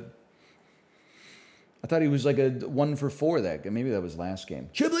like a... I thought he was like a 1 for 4 that game. Maybe that was last game.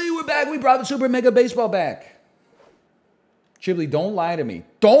 Chiblee, we're back. We brought the Super Mega Baseball back. Chiblee, don't lie to me.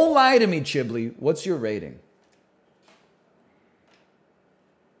 Don't lie to me, Chiblee. What's your rating?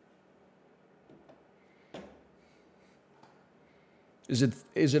 Is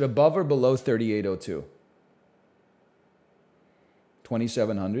it above or below 3802?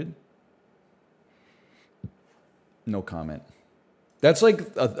 2700? No comment. That's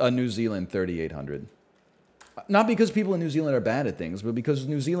like a New Zealand 3800. Not because people in New Zealand are bad at things, but because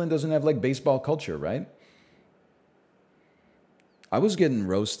New Zealand doesn't have like baseball culture, right? I was getting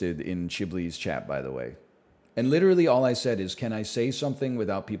roasted in Chiblee's chat, by the way. And literally all I said is, can I say something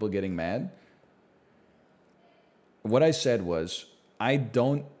without people getting mad? What I said was, I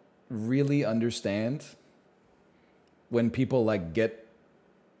don't really understand when people like get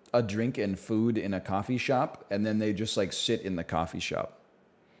a drink and food in a coffee shop and then they just like sit in the coffee shop.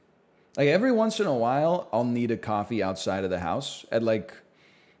 Like every once in a while, I'll need a coffee outside of the house at like,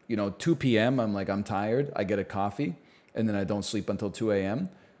 2 p.m. I'm like, I'm tired. I get a coffee and then I don't sleep until 2 a.m.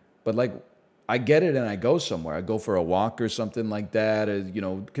 But like, I get it and I go somewhere. I go for a walk or something like that, or,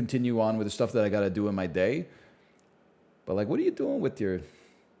 continue on with the stuff that I got to do in my day. But like, what are you doing with your,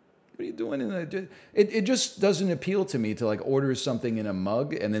 what are you doing in the, it just doesn't appeal to me to like order something in a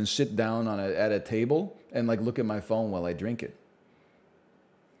mug and then sit down at a table and like look at my phone while I drink it.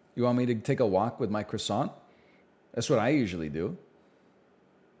 You want me to take a walk with my croissant? That's what I usually do.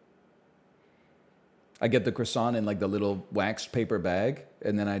 I get the croissant in like the little waxed paper bag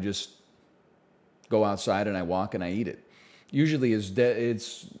and then I just go outside and I walk and I eat it. Usually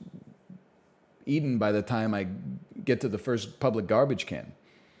it's eaten by the time I get to the first public garbage can.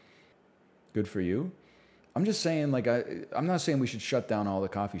 Good for you. I'm just saying, like, I'm not saying we should shut down all the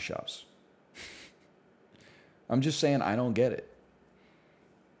coffee shops. I'm just saying I don't get it.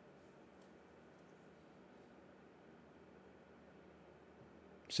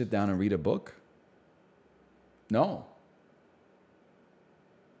 Sit down and read a book? No.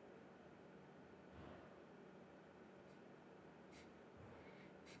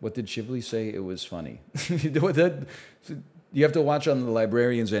 What did Chiblee say? It was funny. You have to watch on the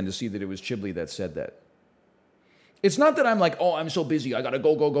librarian's end to see that it was Chiblee that said that. It's not that I'm like, oh, I'm so busy. I got to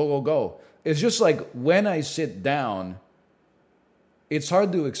go. It's just like when I sit down, it's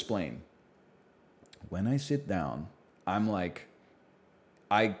hard to explain. When I sit down, I'm like,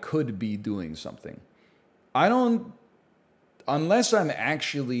 I could be doing something. Unless I'm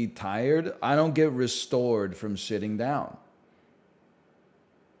actually tired, I don't get restored from sitting down.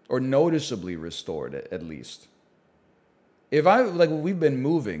 Or noticeably restored, at least. If we've been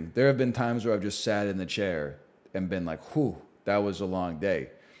moving, there have been times where I've just sat in the chair and been like, whew, that was a long day.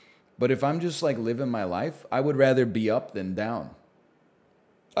 But if I'm just like living my life, I would rather be up than down.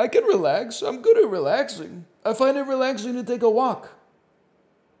 I can relax. I'm good at relaxing. I find it relaxing to take a walk.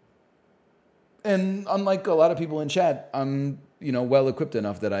 And unlike a lot of people in chat, I'm, well equipped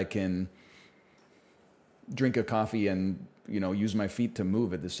enough that I can drink a coffee and, use my feet to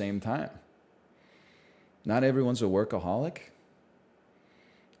move at the same time. Not everyone's a workaholic.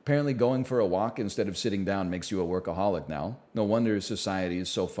 Apparently going for a walk instead of sitting down makes you a workaholic now. No wonder society is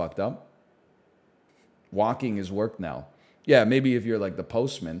so fucked up. Walking is work now. Yeah, maybe if you're like the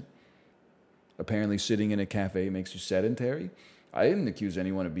postman, apparently sitting in a cafe makes you sedentary. I didn't accuse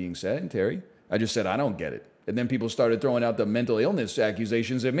anyone of being sedentary. I just said I don't get it. And then people started throwing out the mental illness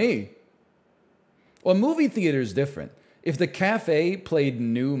accusations at me. Well, movie theater is different. If the cafe played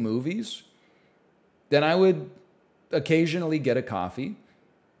new movies, then I would occasionally get a coffee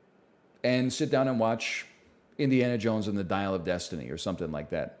and sit down and watch Indiana Jones and the Dial of Destiny or something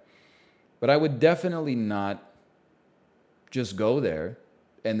like that. But I would definitely not just go there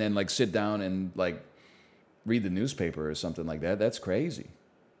and then like sit down and like read the newspaper or something like that. That's crazy.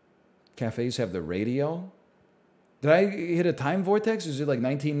 Cafes have the radio. Did I hit a time vortex? Is it like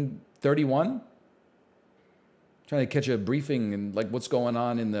 1931? Trying to catch a briefing and like what's going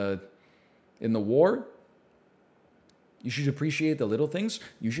on in the war. You should appreciate the little things.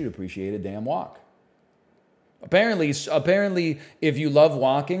 You should appreciate a damn walk. Apparently, if you love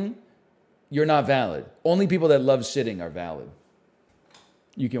walking, you're not valid. Only people that love sitting are valid.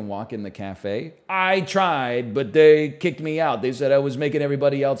 You can walk in the cafe. I tried, but they kicked me out. They said I was making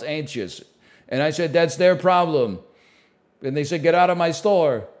everybody else anxious. And I said, that's their problem. And they said, get out of my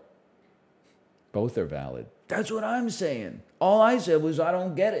store. Both are valid. That's what I'm saying. All I said was, I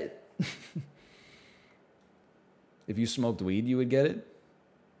don't get it. If you smoked weed, you would get it?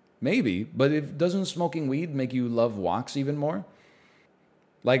 Maybe, but doesn't smoking weed make you love walks even more?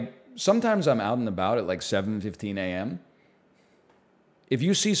 Like, sometimes I'm out and about at like 7:15 a.m. If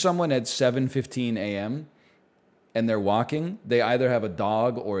you see someone at 7:15 a.m. and they're walking, they either have a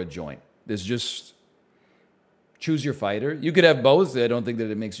dog or a joint. There's just Choose your fighter. You could have both. I don't think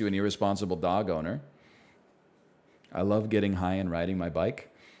that it makes you an irresponsible dog owner. I love getting high and riding my bike.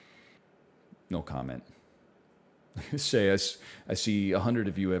 No comment. Say I see 100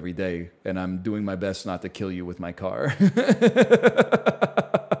 of you every day, and I'm doing my best not to kill you with my car.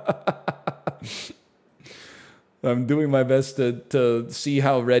 I'm doing my best to see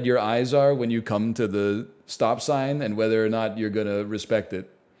how red your eyes are when you come to the stop sign and whether or not you're going to respect it.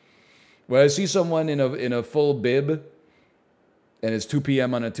 When I see someone in a full bib and it's 2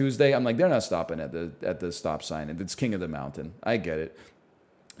 p.m. on a Tuesday, I'm like, they're not stopping at the stop sign. It's King of the Mountain. I get it.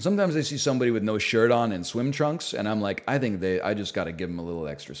 Sometimes I see somebody with no shirt on and swim trunks, and I'm like, I just got to give them a little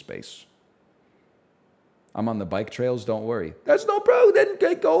extra space. I'm on the bike trails, don't worry. That's no problem.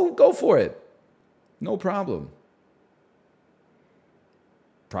 Then go for it. No problem.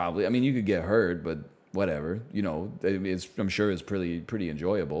 Probably. I mean, you could get hurt, but whatever. You know, I'm sure it's pretty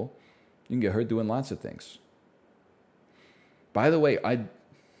enjoyable. You can get hurt doing lots of things. By the way,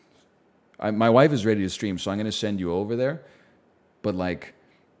 my wife is ready to stream, so I'm going to send you over there. But like,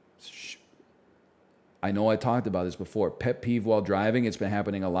 I know I talked about this before. Pet peeve while driving. It's been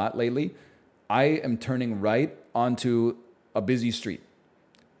happening a lot lately. I am turning right onto a busy street.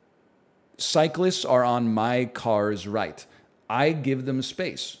 Cyclists are on my car's right. I give them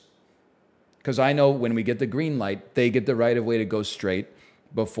space because I know when we get the green light, they get the right of way to go straight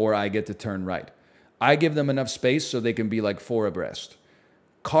before I get to turn right. I give them enough space so they can be like 4 abreast.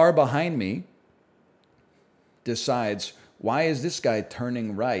 Car behind me decides, why is this guy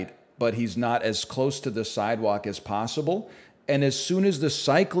turning right, but he's not as close to the sidewalk as possible? And as soon as the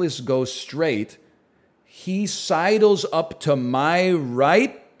cyclist goes straight, he sidles up to my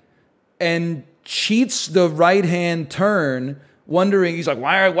right and cheats the right-hand turn, wondering, he's like,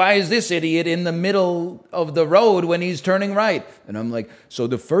 why is this idiot in the middle of the road when he's turning right? And I'm like, so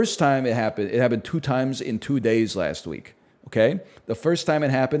the first time it happened 2 times in 2 days last week, okay? The first time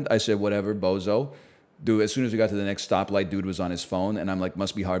it happened, I said, whatever, bozo. Dude, as soon as we got to the next stoplight, dude was on his phone, and I'm like,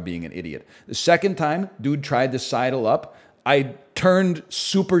 must be hard being an idiot. The second time, dude tried to sidle up. I turned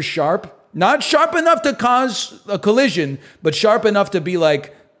super sharp. Not sharp enough to cause a collision, but sharp enough to be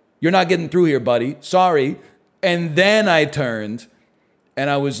like, you're not getting through here, buddy. Sorry. And then I turned, and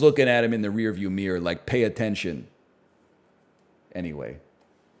I was looking at him in the rearview mirror, like, pay attention. Anyway.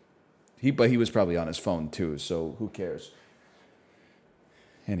 But he was probably on his phone, too, so who cares?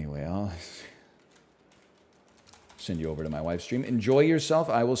 Anyway, I'll send you over to my wife's stream. Enjoy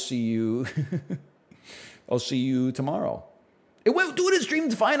yourself. I will see you. I'll see you tomorrow. Dude, it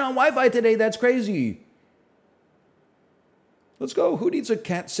streamed fine on Wi-Fi today. That's crazy. Let's go. Who needs a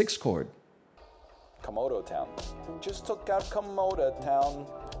Cat 6 cord? Komodo Town. Just took out Komodo Town.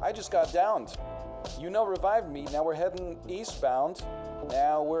 I just got downed. You know, revived me. Now we're heading eastbound.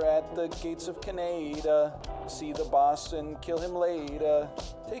 Now we're at the gates of Canada. See the boss and kill him later.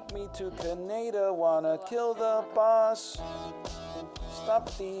 Take me to Canada. Wanna kill the boss.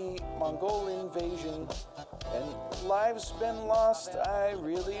 Stop the Mongol invasion. And lives been lost. I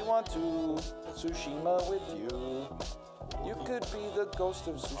really want to Tsushima with you. You could be the ghost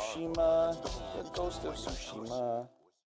of Tsushima. The ghost of Tsushima.